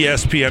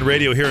ESPN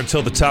Radio here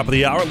until the top of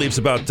the hour. Leaves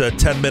about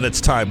 10 minutes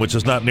time, which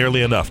is not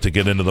nearly enough to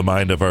get into the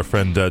mind of our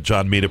friend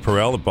John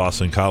Meterparel, the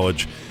Boston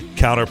College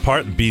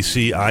counterpart in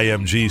BC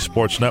IMG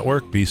Sports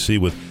Network. BC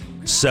with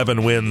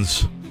 7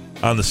 wins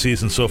on the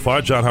season so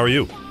far. John, how are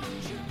you?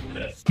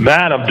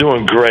 Matt, I'm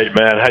doing great,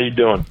 man. How you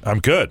doing? I'm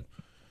good.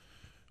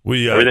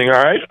 Everything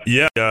all right?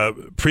 Yeah.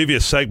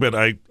 Previous segment,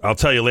 I'll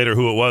tell you later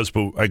who it was,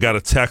 but I got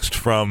a text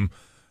from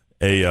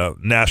a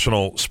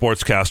national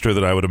sportscaster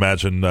that I would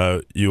imagine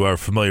you are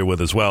familiar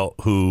with as well,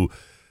 who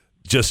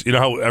just, you know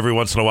how every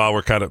once in a while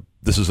we're kind of,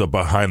 this is a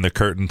behind the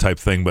curtain type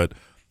thing, but,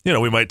 you know,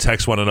 we might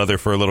text one another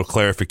for a little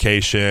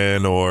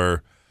clarification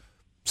or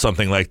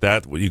something like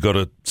that. You go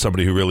to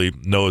somebody who really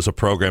knows a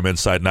program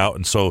inside and out.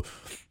 And so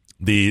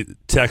the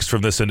text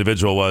from this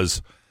individual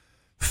was,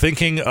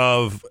 thinking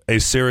of a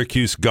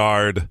Syracuse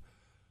guard,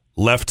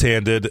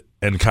 left-handed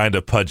and kind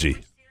of pudgy.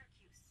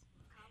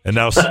 And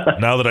now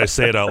that I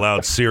say it out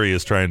loud, Siri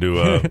is trying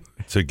to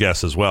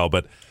guess as well.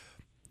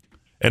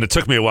 And it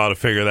took me a while to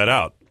figure that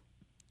out,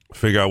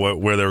 figure out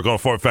where they were going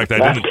for. In fact,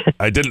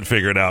 I didn't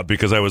figure it out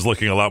because I was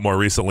looking a lot more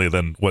recently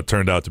than what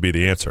turned out to be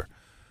the answer.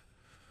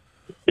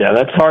 Yeah,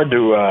 that's hard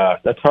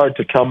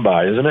to come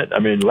by, isn't it? I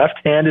mean,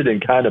 left-handed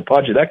and kind of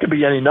pudgy. That could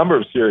be any number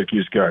of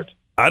Syracuse guards.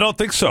 I don't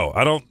think so.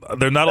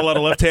 There's not a lot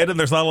of left-handed and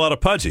there's not a lot of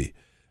pudgy.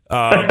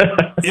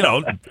 You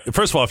know,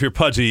 first of all, if you're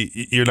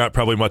pudgy, you're not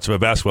probably much of a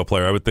basketball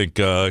player. I would think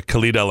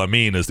Khalid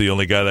El-Amin is the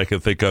only guy that I can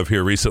think of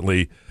here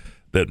recently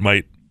that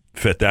might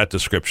fit that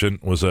description.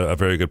 Was a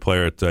very good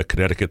player at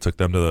Connecticut, took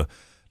them to the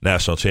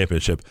national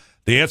championship.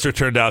 The answer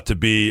turned out to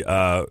be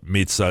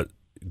meets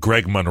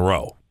Greg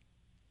Monroe.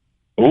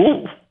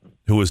 Ooh.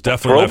 Who was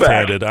definitely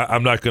Throwback. left-handed.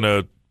 I'm not going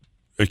to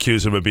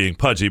accuse him of being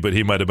pudgy, but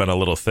he might have been a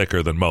little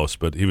thicker than most,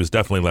 but he was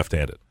definitely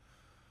left-handed.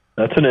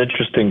 That's an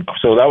interesting.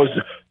 So that was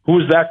who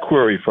was that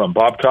query from?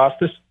 Bob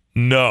Costas?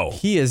 No.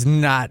 He is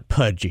not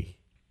pudgy.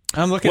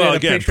 I'm looking at a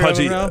picture of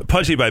him now.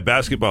 Pudgy by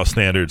basketball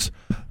standards.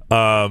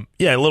 A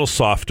little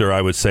softer,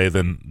 I would say,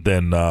 than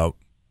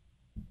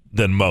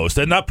most,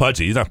 and not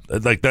pudgy. He's not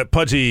like that.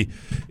 Pudgy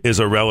is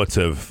a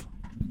relative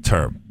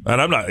term,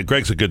 and I'm not.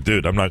 Greg's a good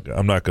dude. I'm not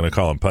going to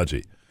call him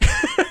pudgy.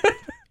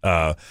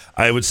 I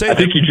would say. I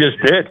think you just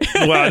did.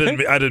 Well,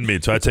 I didn't mean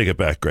to. I take it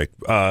back, Greg.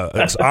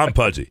 I'm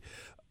pudgy.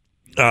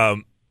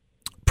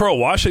 Pearl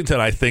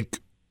Washington, I think,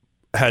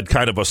 had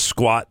kind of a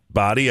squat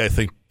body. I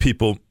think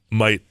people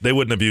they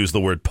wouldn't have used the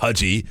word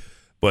pudgy,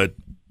 but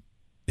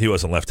he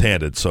wasn't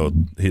left-handed, so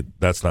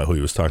that's not who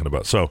he was talking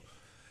about. So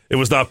it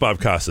was not Bob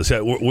Costas.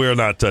 We're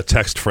not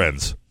text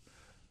friends.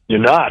 You're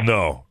not?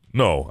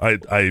 No.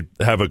 I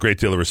have a great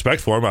deal of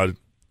respect for him. I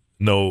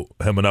know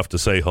him enough to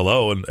say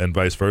hello and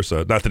vice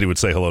versa. Not that he would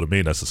say hello to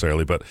me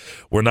necessarily, but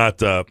we're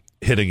not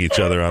hitting each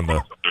other on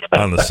the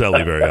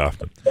celly very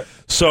often.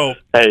 So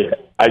hey,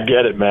 I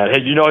get it, man.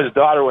 Hey, you know his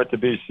daughter went to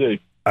BC.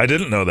 I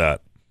didn't know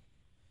that.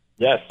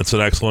 Yes. It's an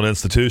excellent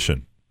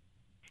institution.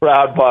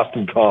 Proud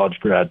Boston College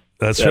grad.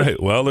 That's yes.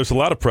 right. Well, there's a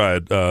lot of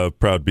proud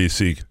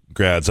BC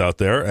grads out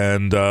there,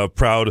 and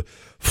proud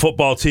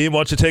football team. Why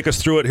don't you take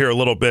us through it here a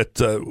little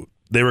bit?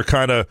 They were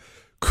kind of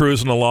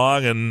cruising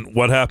along, and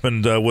what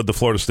happened with the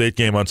Florida State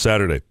game on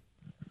Saturday?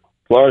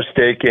 Florida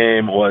State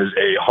game was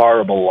a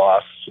horrible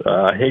loss.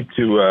 Hate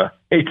to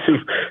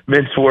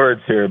mince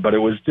words here, but it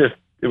was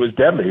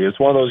deadly. It's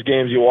one of those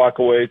games you walk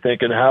away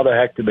thinking, how the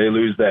heck did they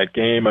lose that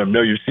game? I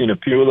know you've seen a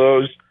few of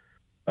those.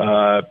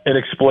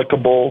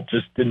 Inexplicable,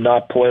 just did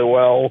not play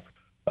well.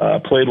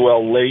 Played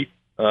well late,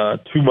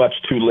 too much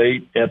too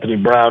late. Anthony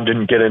Brown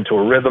didn't get into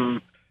a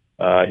rhythm.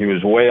 He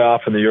was way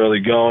off in the early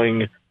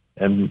going,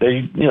 and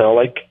they,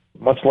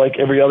 much like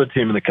every other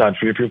team in the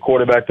country, if your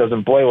quarterback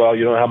doesn't play well,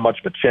 you don't have much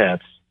of a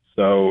chance.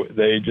 So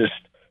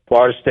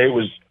Florida State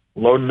was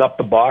loading up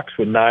the box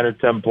with 9 or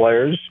 10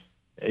 players.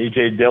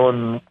 A.J.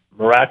 Dillon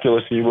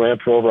miraculously ran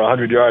for over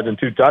 100 yards and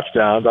 2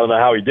 touchdowns. I don't know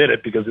how he did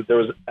it because there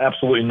was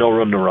absolutely no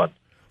room to run.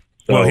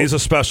 So, well, he's a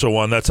special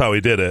one. That's how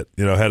he did it.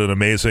 Had an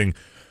amazing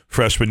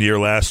freshman year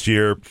last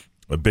year,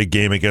 a big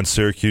game against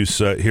Syracuse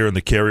here in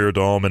the Carrier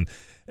Dome,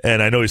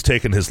 and I know he's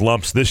taken his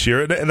lumps this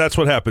year, and that's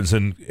what happens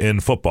in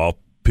football.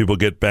 People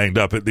get banged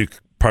up. It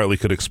partly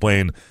could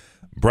explain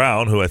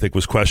Brown, who I think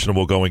was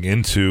questionable going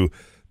into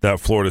that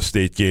Florida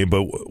State game.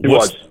 But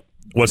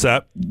what's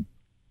that?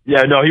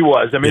 Yeah, no, he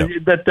was. I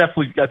mean, that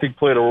definitely, I think,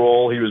 played a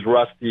role. He was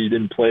rusty. He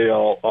didn't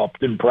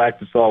didn't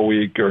practice all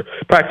week, or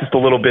practiced a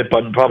little bit,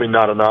 but probably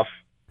not enough.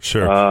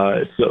 Sure.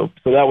 So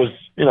that was,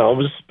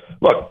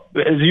 look,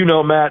 as you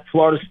know, Matt,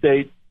 Florida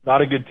State,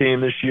 not a good team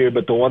this year,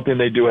 but the one thing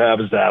they do have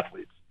is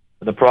athletes.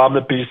 And the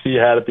problem that BC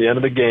had at the end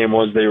of the game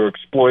was they were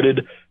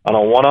exploited on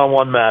a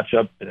one-on-one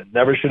matchup, and it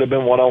never should have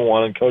been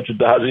one-on-one, and Coach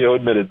Adazio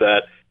admitted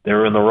that. They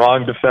were in the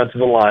wrong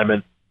defensive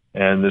alignment,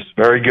 and this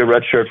very good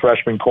redshirt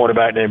freshman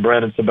cornerback named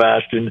Brandon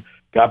Sebastian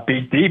got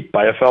beat deep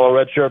by a fellow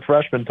redshirt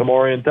freshman,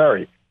 Tamorian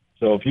Terry.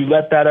 So if you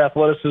let that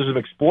athleticism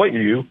exploit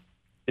you,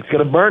 it's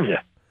going to burn you.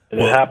 And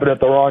it happened at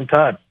the wrong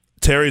time.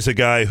 Terry's a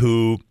guy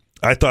who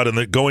I thought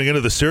going into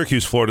the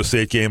Syracuse-Florida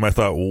State game, I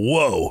thought,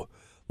 whoa,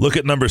 look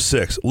at number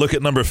 6, look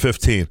at number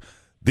 15.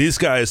 These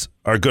guys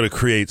are going to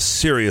create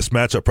serious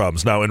matchup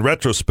problems. Now, in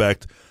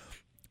retrospect,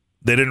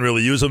 they didn't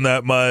really use them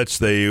that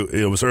much.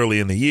 It was early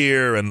in the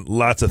year, and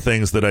lots of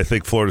things that I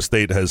think Florida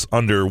State has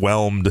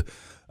underwhelmed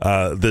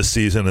this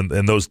season,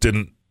 and those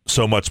didn't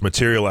so much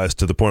materialize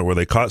to the point where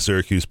they caught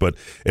Syracuse, but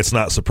it's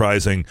not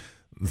surprising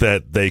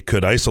that they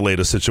could isolate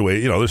a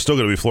situation. They're still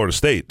going to be Florida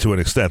State to an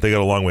extent. They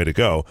got a long way to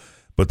go,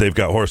 but they've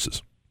got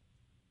horses.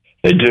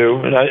 They do,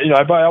 and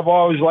I've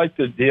always liked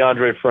the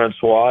DeAndre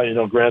Francois.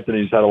 Granted,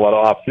 he's had a lot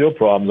of off-field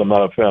problems. I'm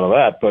not a fan of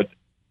that, but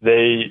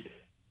they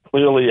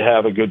clearly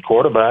have a good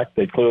quarterback.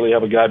 They clearly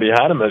have a guy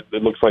behind him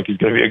that looks like he's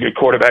going to be a good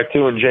quarterback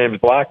too, in James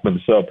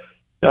Blackman. So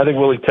I think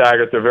Willie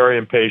Taggart, they're very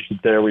impatient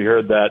there. We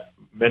heard that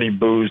many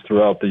boos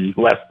throughout the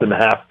less than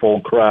half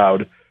full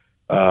crowd.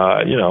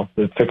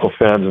 The fickle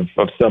fans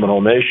of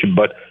Seminole Nation,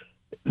 but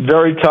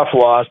very tough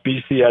loss.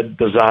 BC had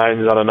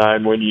designs on a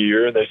 9-win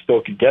year, and they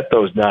still could get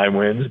those 9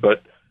 wins,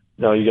 but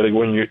you got to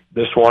win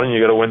this one, and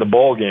you got to win the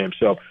bowl game.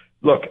 So,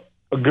 look,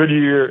 a good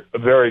year, a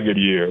very good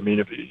year. I mean,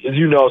 as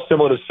you know,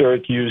 similar to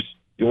Syracuse,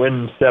 you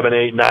win 7,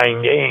 8,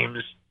 9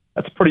 games.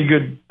 That's pretty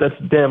good. That's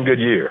a damn good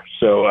year.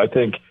 So I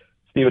think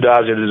Steve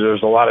Adazio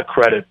deserves a lot of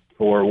credit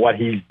for what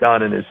he's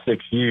done in his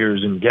 6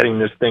 years in getting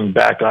this thing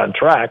back on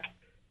track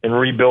and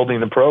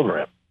rebuilding the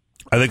program.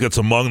 I think that's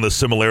among the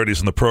similarities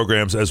in the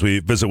programs as we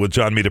visit with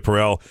John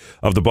Meterparel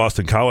of the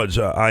Boston College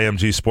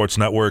IMG Sports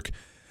Network.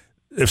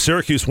 If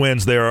Syracuse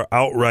wins, they are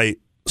outright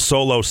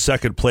solo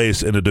second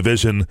place in a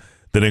division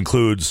that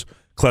includes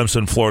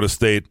Clemson, Florida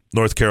State,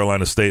 North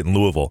Carolina State, and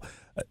Louisville.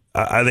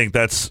 I think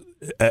that's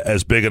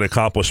as big an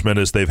accomplishment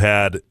as they've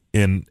had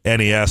in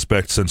any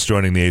aspect since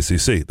joining the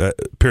ACC.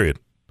 Period.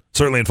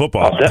 Certainly in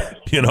football.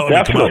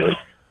 Definitely.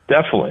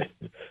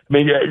 I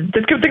mean,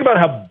 think about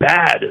how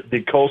bad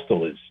the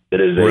Coastal is. It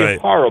is a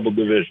horrible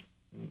division.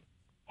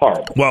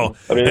 Horrible. Well,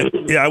 I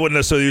mean, I wouldn't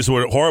necessarily use the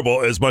word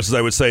horrible as much as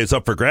I would say it's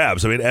up for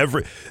grabs. I mean,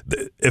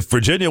 if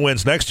Virginia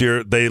wins next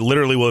year, they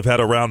literally will have had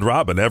a round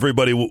robin.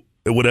 Everybody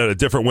would have had a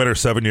different winner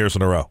 7 years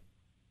in a row.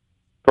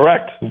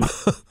 Correct.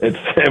 Which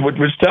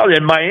tells you,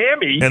 and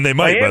Miami, and they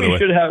might, by the way.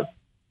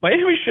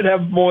 Miami should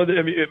have more than.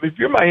 I mean, if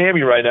you're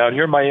Miami right now and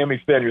you're a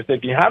Miami fan, you're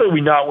thinking, how do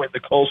we not win the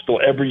Coastal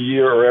every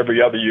year or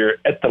every other year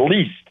at the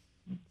least?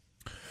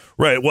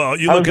 Right. Well,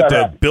 you look at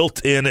the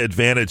built-in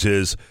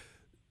advantages.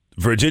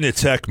 Virginia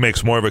Tech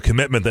makes more of a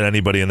commitment than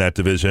anybody in that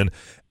division,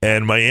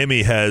 and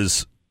Miami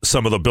has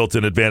some of the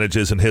built-in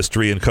advantages in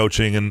history and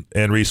coaching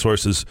and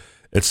resources,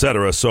 et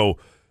cetera. So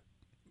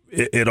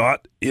it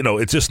ought,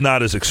 it's just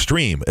not as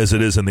extreme as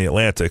it is in the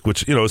Atlantic,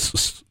 which,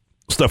 is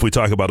stuff we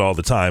talk about all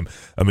the time.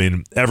 I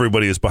mean,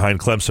 everybody is behind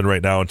Clemson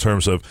right now in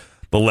terms of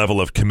the level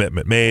of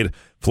commitment made.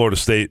 Florida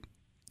State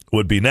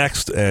would be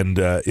next, and,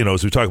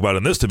 as we talk about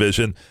in this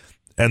division,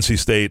 NC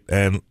State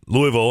and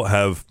Louisville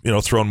have,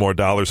 thrown more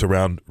dollars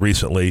around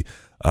recently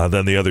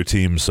than the other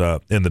teams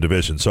in the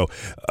division. So,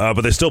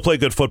 but they still play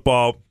good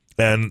football,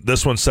 and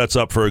this one sets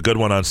up for a good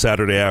one on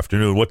Saturday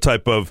afternoon. What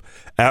type of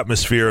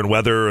atmosphere and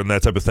weather and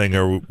that type of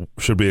thing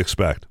should we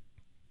expect?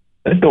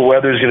 I think the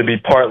weather is going to be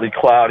partly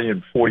cloudy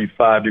and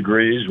 45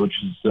 degrees, which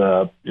is,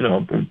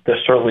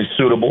 that's certainly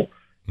suitable.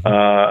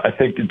 I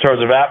think in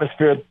terms of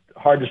atmosphere,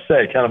 hard to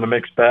say. Kind of a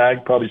mixed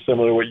bag, probably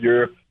similar to what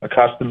you're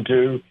accustomed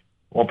to.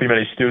 Won't be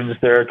many students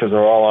there because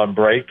they're all on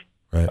break.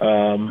 Right.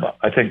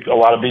 I think a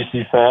lot of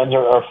BC fans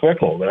are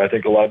fickle. I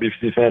think a lot of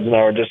BC fans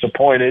now are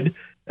disappointed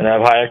and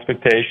have high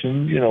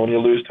expectations. When you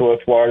lose to a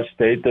Florida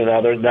State, then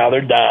now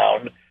they're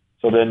down.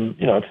 So then,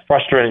 it's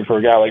frustrating for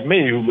a guy like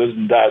me who lives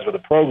and dies with a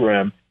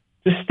program.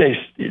 Just stay,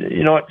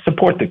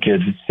 support the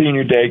kids. It's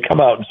senior day.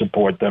 Come out and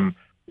support them.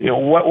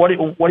 What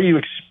are you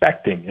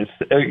expecting? It's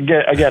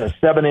again a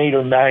 7, 8,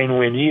 or 9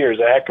 win year is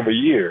a heck of a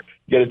year.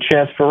 You get a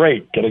chance for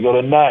 8. Got to go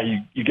to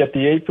 9. You get the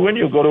 8th win,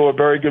 you'll go to a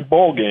very good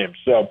bowl game.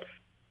 So,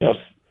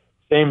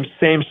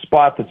 same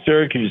spot that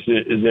Syracuse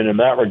is in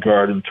that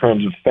regard in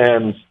terms of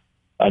fans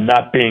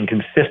not being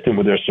consistent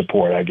with their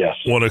support, I guess.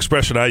 One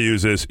expression I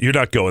use is you're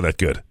not going that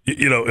good.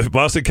 If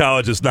Boston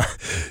College is not,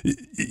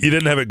 you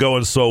didn't have it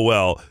going so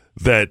well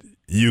that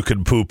you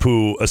can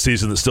poo-poo a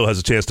season that still has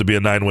a chance to be a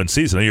 9-win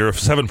season. You're a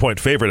 7-point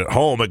favorite at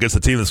home against a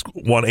team that's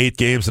won 8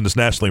 games and is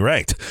nationally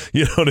ranked.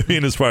 You know what I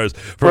mean? As far as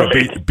from a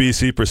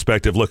BC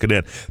perspective looking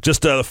in.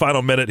 Just the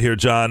final minute here,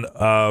 John.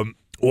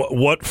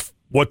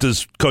 What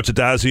does Coach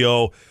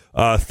Adazio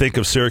think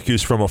of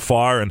Syracuse from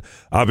afar? And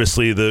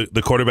obviously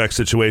the quarterback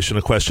situation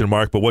a question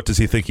mark, but what does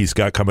he think he's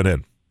got coming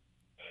in?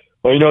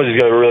 Well, he knows he's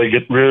got a really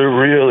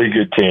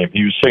good team.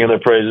 He was singing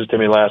their praises to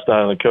me last night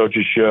on the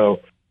coach's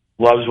show.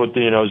 Loves what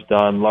Dino's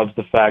done. Loves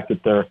the fact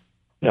that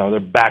they're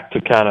back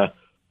to kind of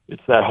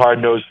it's that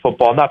hard-nosed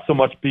football. Not so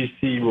much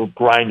BC will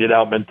grind it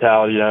out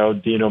mentality. I know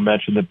Dino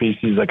mentioned that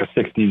BC is like a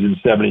 60s and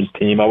 70s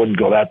team. I wouldn't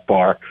go that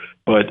far,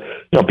 but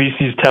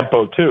BC's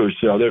tempo too.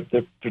 So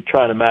they're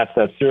trying to match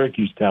that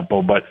Syracuse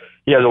tempo. But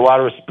he has a lot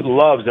of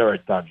loves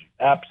Eric Dungy.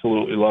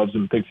 Absolutely loves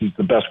him. Thinks he's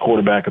the best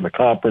quarterback in the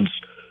conference.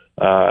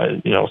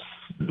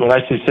 When I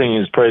say singing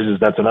his praises,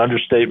 that's an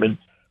understatement.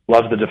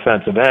 Loves the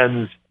defensive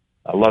ends.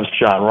 Loves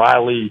John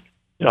Riley.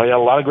 He had a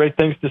lot of great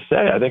things to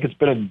say. I think it's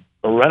been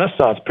a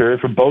renaissance period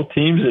for both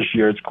teams this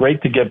year. It's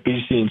great to get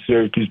BC and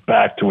Syracuse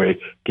back to a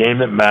game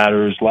that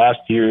matters. Last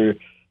year,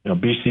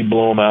 BC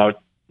blew them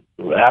out.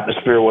 The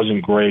atmosphere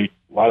wasn't great.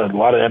 A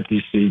lot of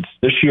empty seats.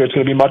 This year, it's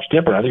going to be much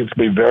different. I think it's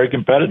going to be very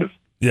competitive.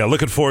 Yeah,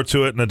 looking forward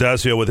to it. And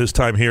Adazio, with his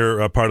time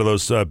here, part of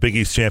those Big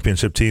East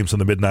championship teams in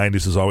the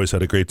mid-'90s, has always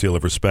had a great deal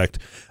of respect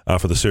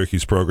for the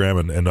Syracuse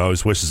program and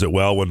always wishes it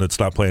well when it's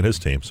not playing his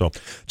team. So,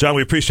 John,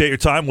 we appreciate your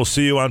time. We'll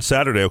see you on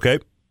Saturday, okay?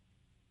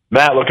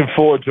 Matt, looking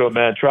forward to it,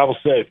 man. Travel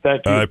safe.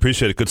 Thank you. I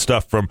appreciate it. Good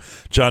stuff from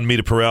John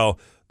Meterparel,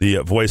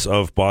 the voice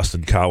of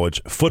Boston College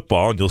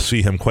football. And you'll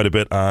see him quite a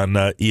bit on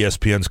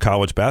ESPN's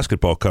college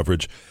basketball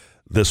coverage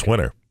this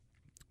winter.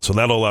 So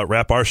that'll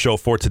wrap our show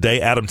for today.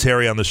 Adam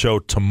Terry on the show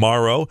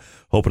tomorrow.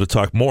 Hoping to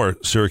talk more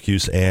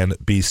Syracuse and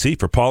BC.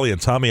 For Paulie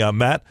and Tommy, I'm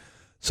Matt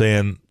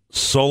saying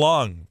so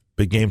long.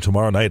 Big game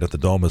tomorrow night at the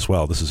Dome as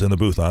well. This is In the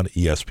Booth on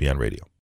ESPN Radio.